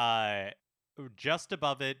 Right. Just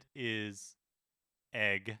above it is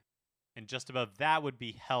Egg, and just above that would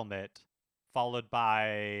be Helmet, followed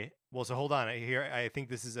by. Well, so hold on. I think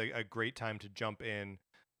this is a great time to jump in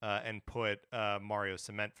and put Mario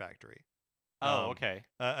Cement Factory. Okay.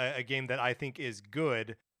 A game that I think is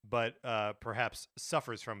good, but perhaps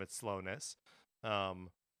suffers from its slowness. So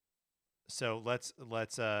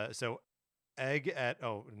so Egg at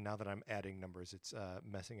now that I'm adding numbers, it's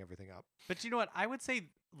messing everything up. But you know what? I would say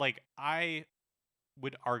I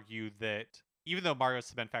would argue that even though Mario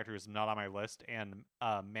Cement Factory was not on my list and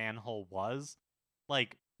Manhole was,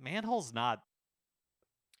 Manhole's not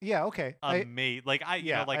Yeah, okay. amazing. I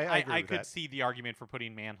agree I with could that. see the argument for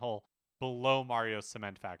putting Manhole below Mario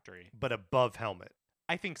Cement Factory. But above Helmet.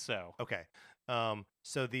 I think so. Okay.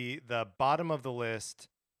 So the bottom of the list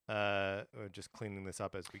Just cleaning this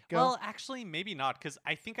up as we go. Well, actually, maybe not, because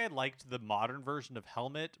I think I liked the modern version of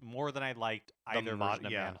Helmet more than I liked either version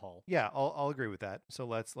of Manhole. Yeah, I'll agree with that. So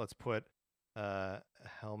let's put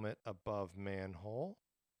Helmet above Manhole.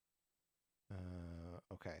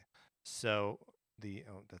 Okay. So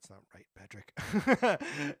that's not right, Patrick.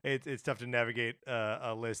 It's tough to navigate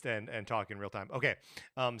a list and talk in real time. Okay.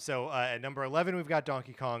 So at number 11 we've got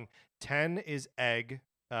Donkey Kong. 10 is Egg.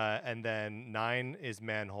 And then 9 is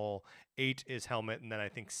Manhole, 8 is Helmet, and then I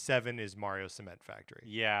think 7 is Mario Cement Factory.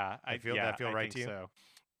 Yeah, that feel right to you? So.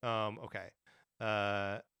 Okay.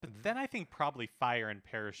 But then I think probably Fire and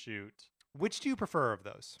Parachute. Which do you prefer of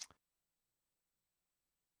those?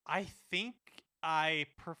 I think I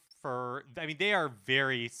prefer. I mean, they are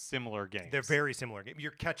very similar games. They're very similar games.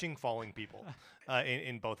 You're catching falling people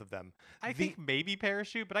in both of them. I think maybe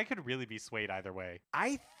Parachute, but I could really be swayed either way.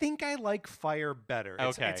 I think I like Fire better.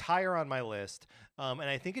 Okay. It's higher on my list. And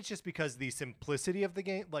I think it's just because the simplicity of the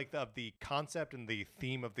game, like of the concept and the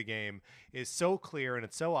theme of the game is so clear and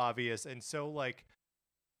it's so obvious and so like,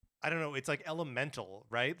 I don't know, it's like elemental,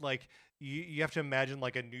 right? Like you have to imagine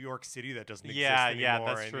like a New York City that doesn't exist anymore. Yeah,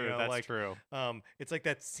 that's and, true. You know, that's true. It's like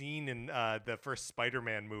that scene in the first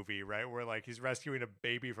Spider-Man movie, right, where like he's rescuing a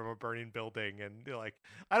baby from a burning building, and like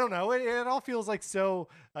I don't know, it all feels like so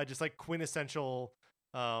just like quintessential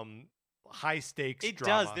high stakes. It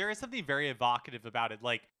drama. does. There is something very evocative about it.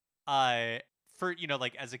 Like for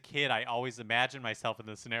like as a kid, I always imagined myself in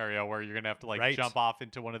the scenario where you're gonna have to like jump off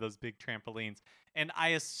into one of those big trampolines, and I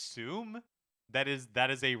assume that is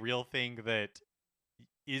a real thing that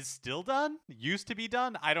is still done, used to be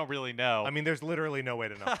done. I don't really know. I mean, there's literally no way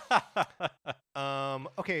to know.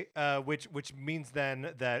 Okay, which means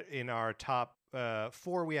then that in our top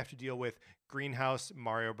 4 we have to deal with Greenhouse,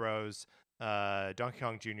 Mario Bros, Donkey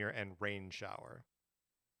Kong Jr., and Rain Shower.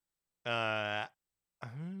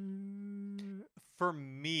 For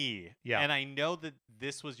me, and I know that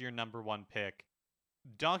this was your number 1 pick,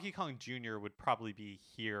 Donkey Kong Jr. would probably be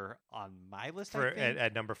here on my list.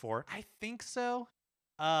 At number 4. I think so.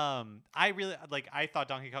 I really I thought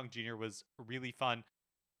Donkey Kong Jr. was really fun,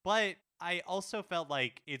 but I also felt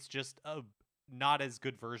like it's just a not as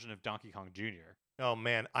good version of Donkey Kong Jr. Oh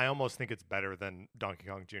man, I almost think it's better than Donkey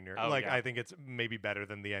Kong Jr. I think it's maybe better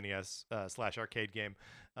than the NES / arcade game.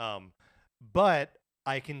 But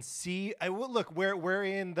I can see. Look, we're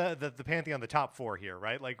in the pantheon, the top 4 here,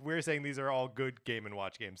 right? Like we're saying these are all good Game &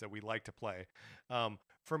 Watch games that we like to play.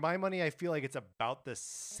 For my money, I feel like it's about the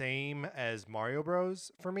same as Mario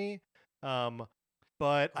Bros. For me.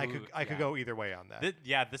 But I could go either way on that.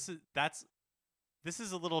 This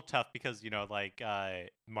is a little tough because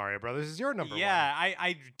Mario Brothers is your number 1. Yeah,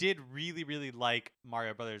 I did really really like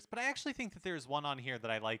Mario Brothers, but I actually think that there's one on here that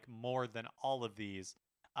I like more than all of these.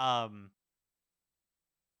 I'm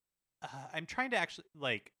trying to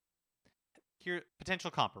actually here potential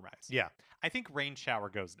compromise. Yeah. I think Rain Shower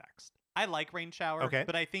goes next. I like Rain Shower, okay,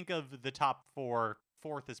 but I think of the top 4,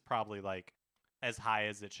 4th is probably like as high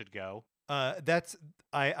as it should go. That's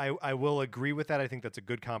I will agree with that. I think that's a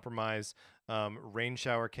good compromise. Rain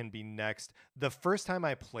Shower can be next. The first time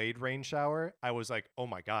I played Rain Shower, I was like, oh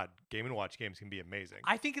my god, Game & Watch games can be amazing.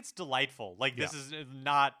 I think it's delightful. This is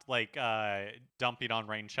not dumping on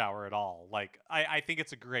Rain Shower at all. I think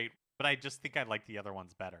it's a great, but I just think I like the other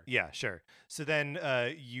ones better. Yeah, sure. So then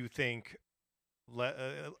you think,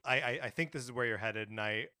 I think this is where you're headed, and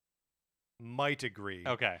I might agree.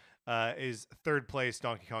 Okay. Is 3rd place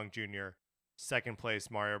Donkey Kong Jr., 2nd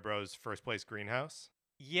place Mario Bros., 1st place Greenhouse?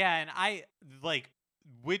 Yeah, and I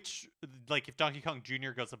if Donkey Kong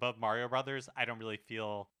Jr. goes above Mario Brothers, I don't really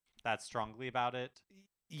feel that strongly about it.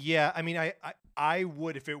 Yeah, I mean, I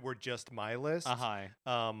would if it were just my list.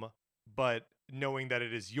 But knowing that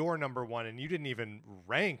it is your number 1 and you didn't even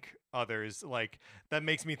rank others, that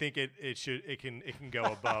makes me think it can go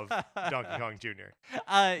above Donkey Kong Jr.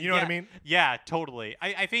 You know what I mean? Yeah, totally.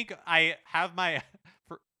 I think I have my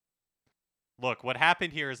Look, what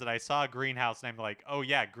happened here is that I saw Greenhouse and I'm like, oh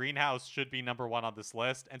yeah, Greenhouse should be number 1 on this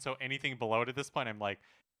list. And so anything below it at this point, I'm like,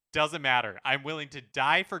 doesn't matter. I'm willing to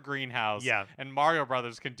die for Greenhouse. Yeah. And Mario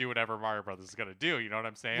Brothers can do whatever Mario Brothers is going to do. You know what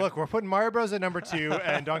I'm saying? Look, we're putting Mario Bros. At number 2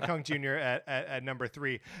 and Donkey Kong Jr. at number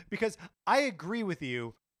 3 because I agree with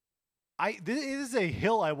you. This is a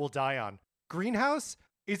hill I will die on. Greenhouse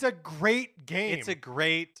is a great game. It's a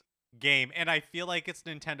great game. And I feel like it's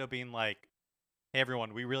Nintendo being like, hey,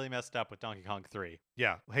 everyone, we really messed up with Donkey Kong 3.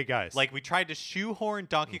 Yeah. Hey, guys. We tried to shoehorn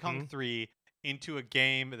Donkey Kong 3 into a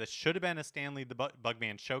game that should have been a Stanley the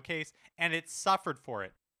Bugman showcase, and it suffered for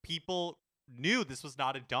it. People knew this was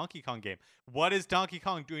not a Donkey Kong game. What is Donkey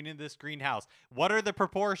Kong doing in this greenhouse? What are the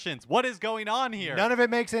proportions? What is going on here? None of it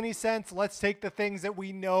makes any sense. Let's take the things that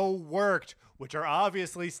we know worked, which are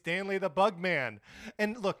obviously Stanley the Bugman.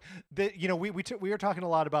 And look, we were talking a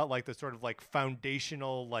lot about like the sort of like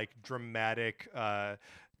foundational, like dramatic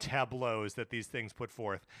tableaus that these things put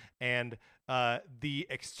forth, and the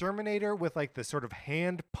exterminator with like the sort of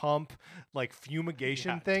hand pump like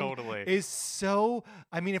fumigation thing totally. is so,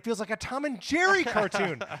 I mean, it feels like a Tom and Jerry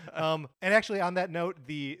cartoon. And actually on that note,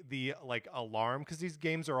 the like alarm, because these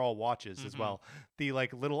games are all watches as well, the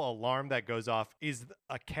like little alarm that goes off is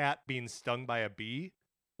a cat being stung by a bee.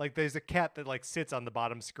 Like there's a cat that like sits on the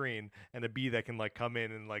bottom screen and a bee that can like come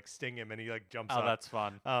in and like sting him, and he like jumps up. Oh, that's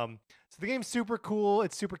fun. So the game's super cool.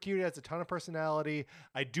 It's super cute. It has a ton of personality.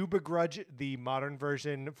 I do begrudge the modern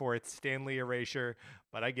version for its Stanley erasure,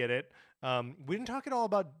 but I get it. We didn't talk at all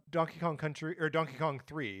about Donkey Kong Country or Donkey Kong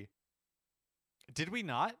 3. Did we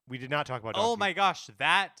not? We did not talk about Oh Donkey. my gosh,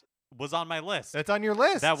 that was on my list. That's on your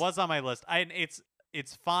list. That was on my list.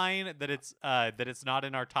 It's fine that it's not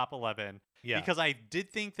in our top 11. Yeah. Because I did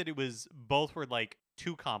think that it was both were like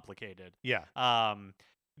too complicated. Yeah.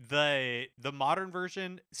 The modern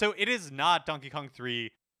version, so it is not Donkey Kong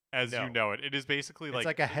 3 as No. you know it. It is basically It's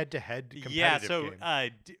like a head-to-head competitive yeah. So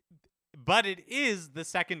game. but it is the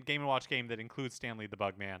second Game & Watch game that includes Stanley the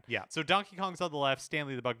Bugman. Yeah. So Donkey Kong's on the left,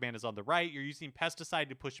 Stanley the Bugman is on the right. You're using pesticide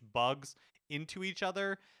to push bugs into each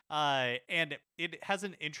other. And it has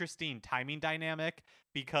an interesting timing dynamic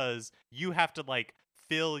because you have to like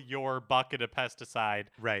fill your bucket of pesticide.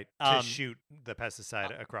 Right. To shoot the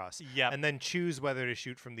pesticide across. Yeah. And then choose whether to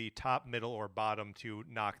shoot from the top, middle, or bottom to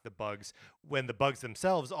knock the bugs, when the bugs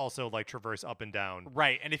themselves also like traverse up and down.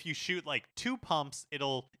 Right. And if you shoot like 2 pumps, it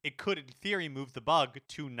could in theory move the bug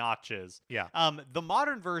 2 notches. Yeah. The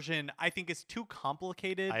modern version I think is too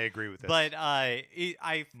complicated. I agree with this. But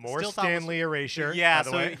I more still Stanley erasure. Yeah, by the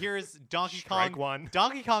so way. here's Donkey Strike Kong. one.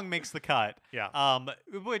 Donkey Kong makes the cut. Yeah.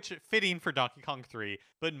 Which fitting for Donkey Kong 3.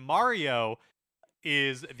 But Mario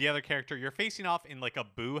is the other character. You're facing off in like a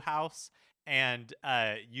boo house, and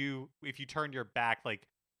if you turn your back, like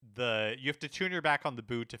you have to turn your back on the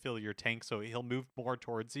boo to fill your tank, so he'll move more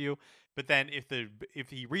towards you. But then if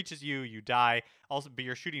he reaches you, you die. Also, but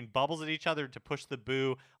you're shooting bubbles at each other to push the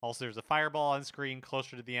boo. Also, there's a fireball on screen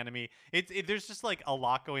closer to the enemy. There's just like a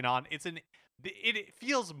lot going on. It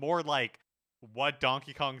feels more like what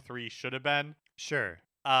Donkey Kong 3 should have been. Sure.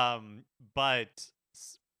 But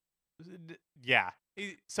yeah.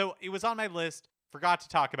 So it was on my list. Forgot to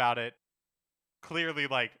talk about it. Clearly,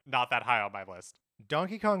 like not that high on my list.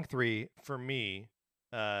 Donkey Kong 3 for me,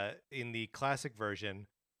 in the classic version,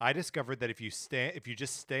 I discovered that if you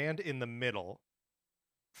just stand in the middle,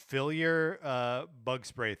 fill your bug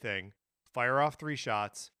spray thing, fire off 3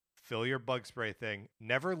 shots, fill your bug spray thing,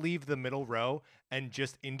 never leave the middle row, and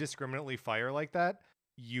just indiscriminately fire like that,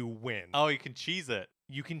 you win. Oh, you can cheese it.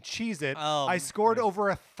 You can cheese it. Oh, I scored over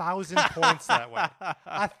 1,000 points that way.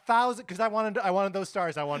 1,000, because I wanted those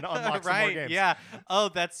stars. I wanted to unlock some more Right, games. yeah. Oh,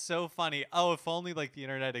 that's so funny. Oh, if only like the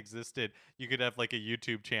internet existed, you could have like a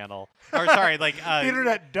YouTube channel. Or sorry, like The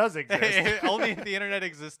internet does exist. only if the internet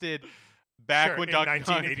existed back Sure, when in Donkey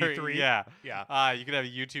Kong 1983. Yeah. Yeah. You could have a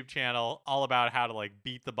YouTube channel all about how to like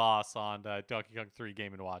beat the boss on Donkey Kong 3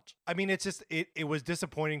 Game & Watch. I mean, it's just it was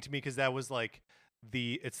disappointing to me because that was like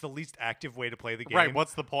it's the least active way to play the game. Right,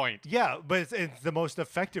 what's the point? Yeah, but it's the most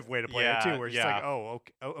effective way to play it too. Where it's just like, oh,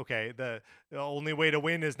 okay, the only way to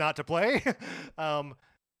win is not to play.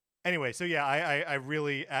 Anyway, so yeah, I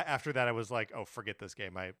really after that I was like, oh, forget this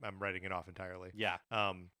game. I'm writing it off entirely. Yeah.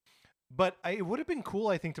 But it would have been cool,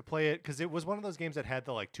 I think, to play it because it was one of those games that had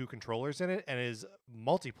the like 2 controllers in it and is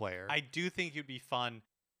multiplayer. I do think it'd be fun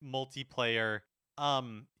multiplayer.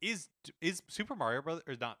 Is Super Mario Brothers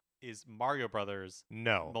or not? Is Mario Brothers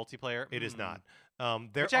no multiplayer? It is not.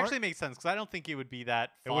 Which actually makes sense because I don't think it would be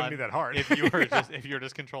that fun. It wouldn't be that hard if you were if you're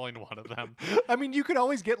just controlling one of them. I mean, you could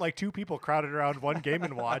always get like 2 people crowded around one Game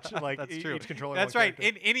 & Watch. Like That's true. Each controller. That's one right.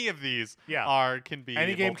 character. In any of these, Yeah. can be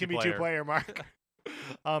Any game can be multiplayer. 2-player, Mark.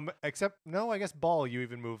 Except no, I guess Ball you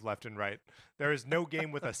even move left and right. There is no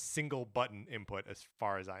game with a single button input as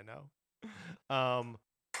far as I know.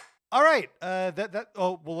 All right.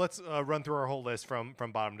 Let's run through our whole list from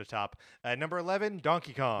bottom to top. Number 11,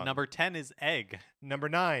 Donkey Kong. Number 10 is Egg. Number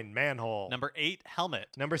 9, Manhole. Number 8, Helmet.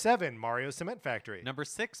 Number 7, Mario Cement Factory. Number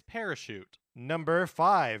 6, Parachute. Number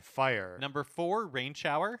 5, Fire. Number 4, Rain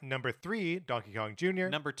Shower. Number 3, Donkey Kong Jr.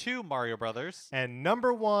 Number 2, Mario Brothers. And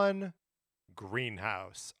number 1,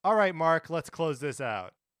 Greenhouse. All right, Mark, let's close this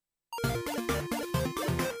out.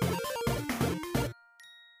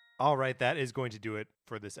 All right, that is going to do it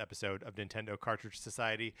for this episode of Nintendo Cartridge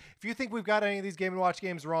Society. If you think we've got any of these Game & Watch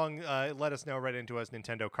games wrong, let us know. Write into us,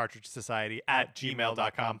 Nintendo Cartridge Society at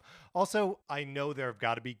gmail.com. Also, I know there have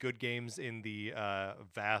got to be good games in the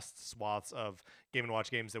vast swaths of Game &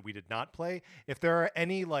 Watch games that we did not play. If there are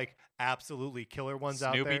any like absolutely killer ones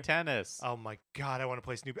out there. Snoopy Tennis. Oh my God, I want to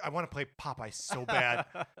play Snoopy. I want to play Popeye so bad.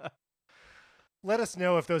 Let us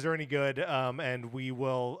know if those are any good, and we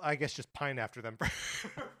will, I guess, just pine after them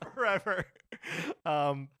forever.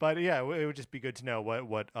 But yeah, it would just be good to know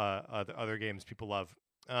what other games people love.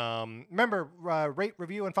 Remember, rate,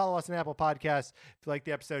 review, and follow us on Apple Podcasts. If you like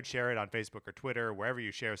the episode, share it on Facebook or Twitter, wherever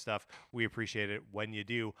you share stuff. We appreciate it when you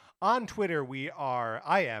do. On Twitter,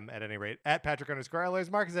 I am, at any rate, at Patrick_Ehlers.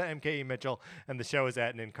 Mark is at MKE Mitchell, and the show is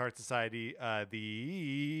at Nincart Society.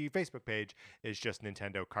 The Facebook page is just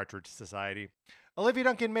Nintendo Cartridge Society. Olivia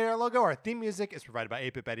Duncan made our logo. Our theme music is provided by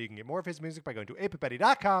 8-Bit Betty. You can get more of his music by going to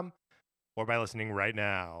 8bitbetty.com or by listening right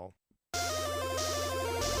now.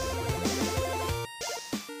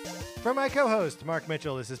 From my co-host, Mark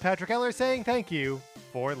Mitchell, this is Patrick Ehlers saying thank you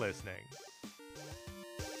for listening.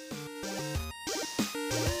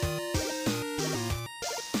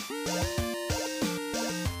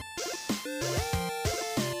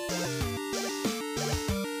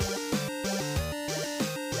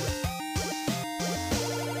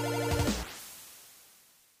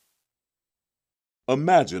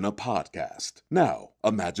 Imagine a podcast. Now,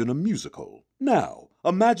 imagine a musical. Now,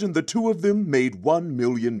 imagine the two of them made 1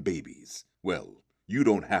 million babies. Well, you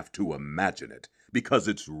don't have to imagine it, because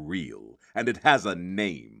it's real, and it has a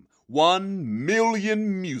name. 1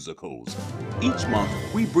 million musicals. Each month,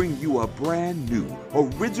 we bring you a brand new,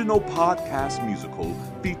 original podcast musical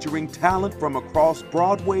featuring talent from across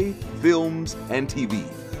Broadway, films, and TV.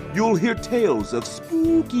 You'll hear tales of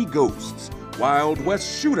spooky ghosts, Wild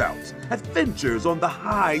West shootouts, adventures on the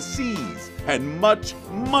high seas, and much,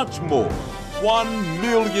 much more. 1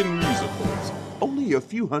 million musicals. Only a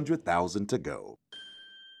few 100,000 to go.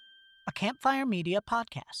 A Campfire Media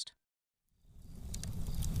podcast.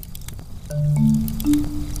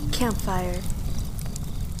 Campfire.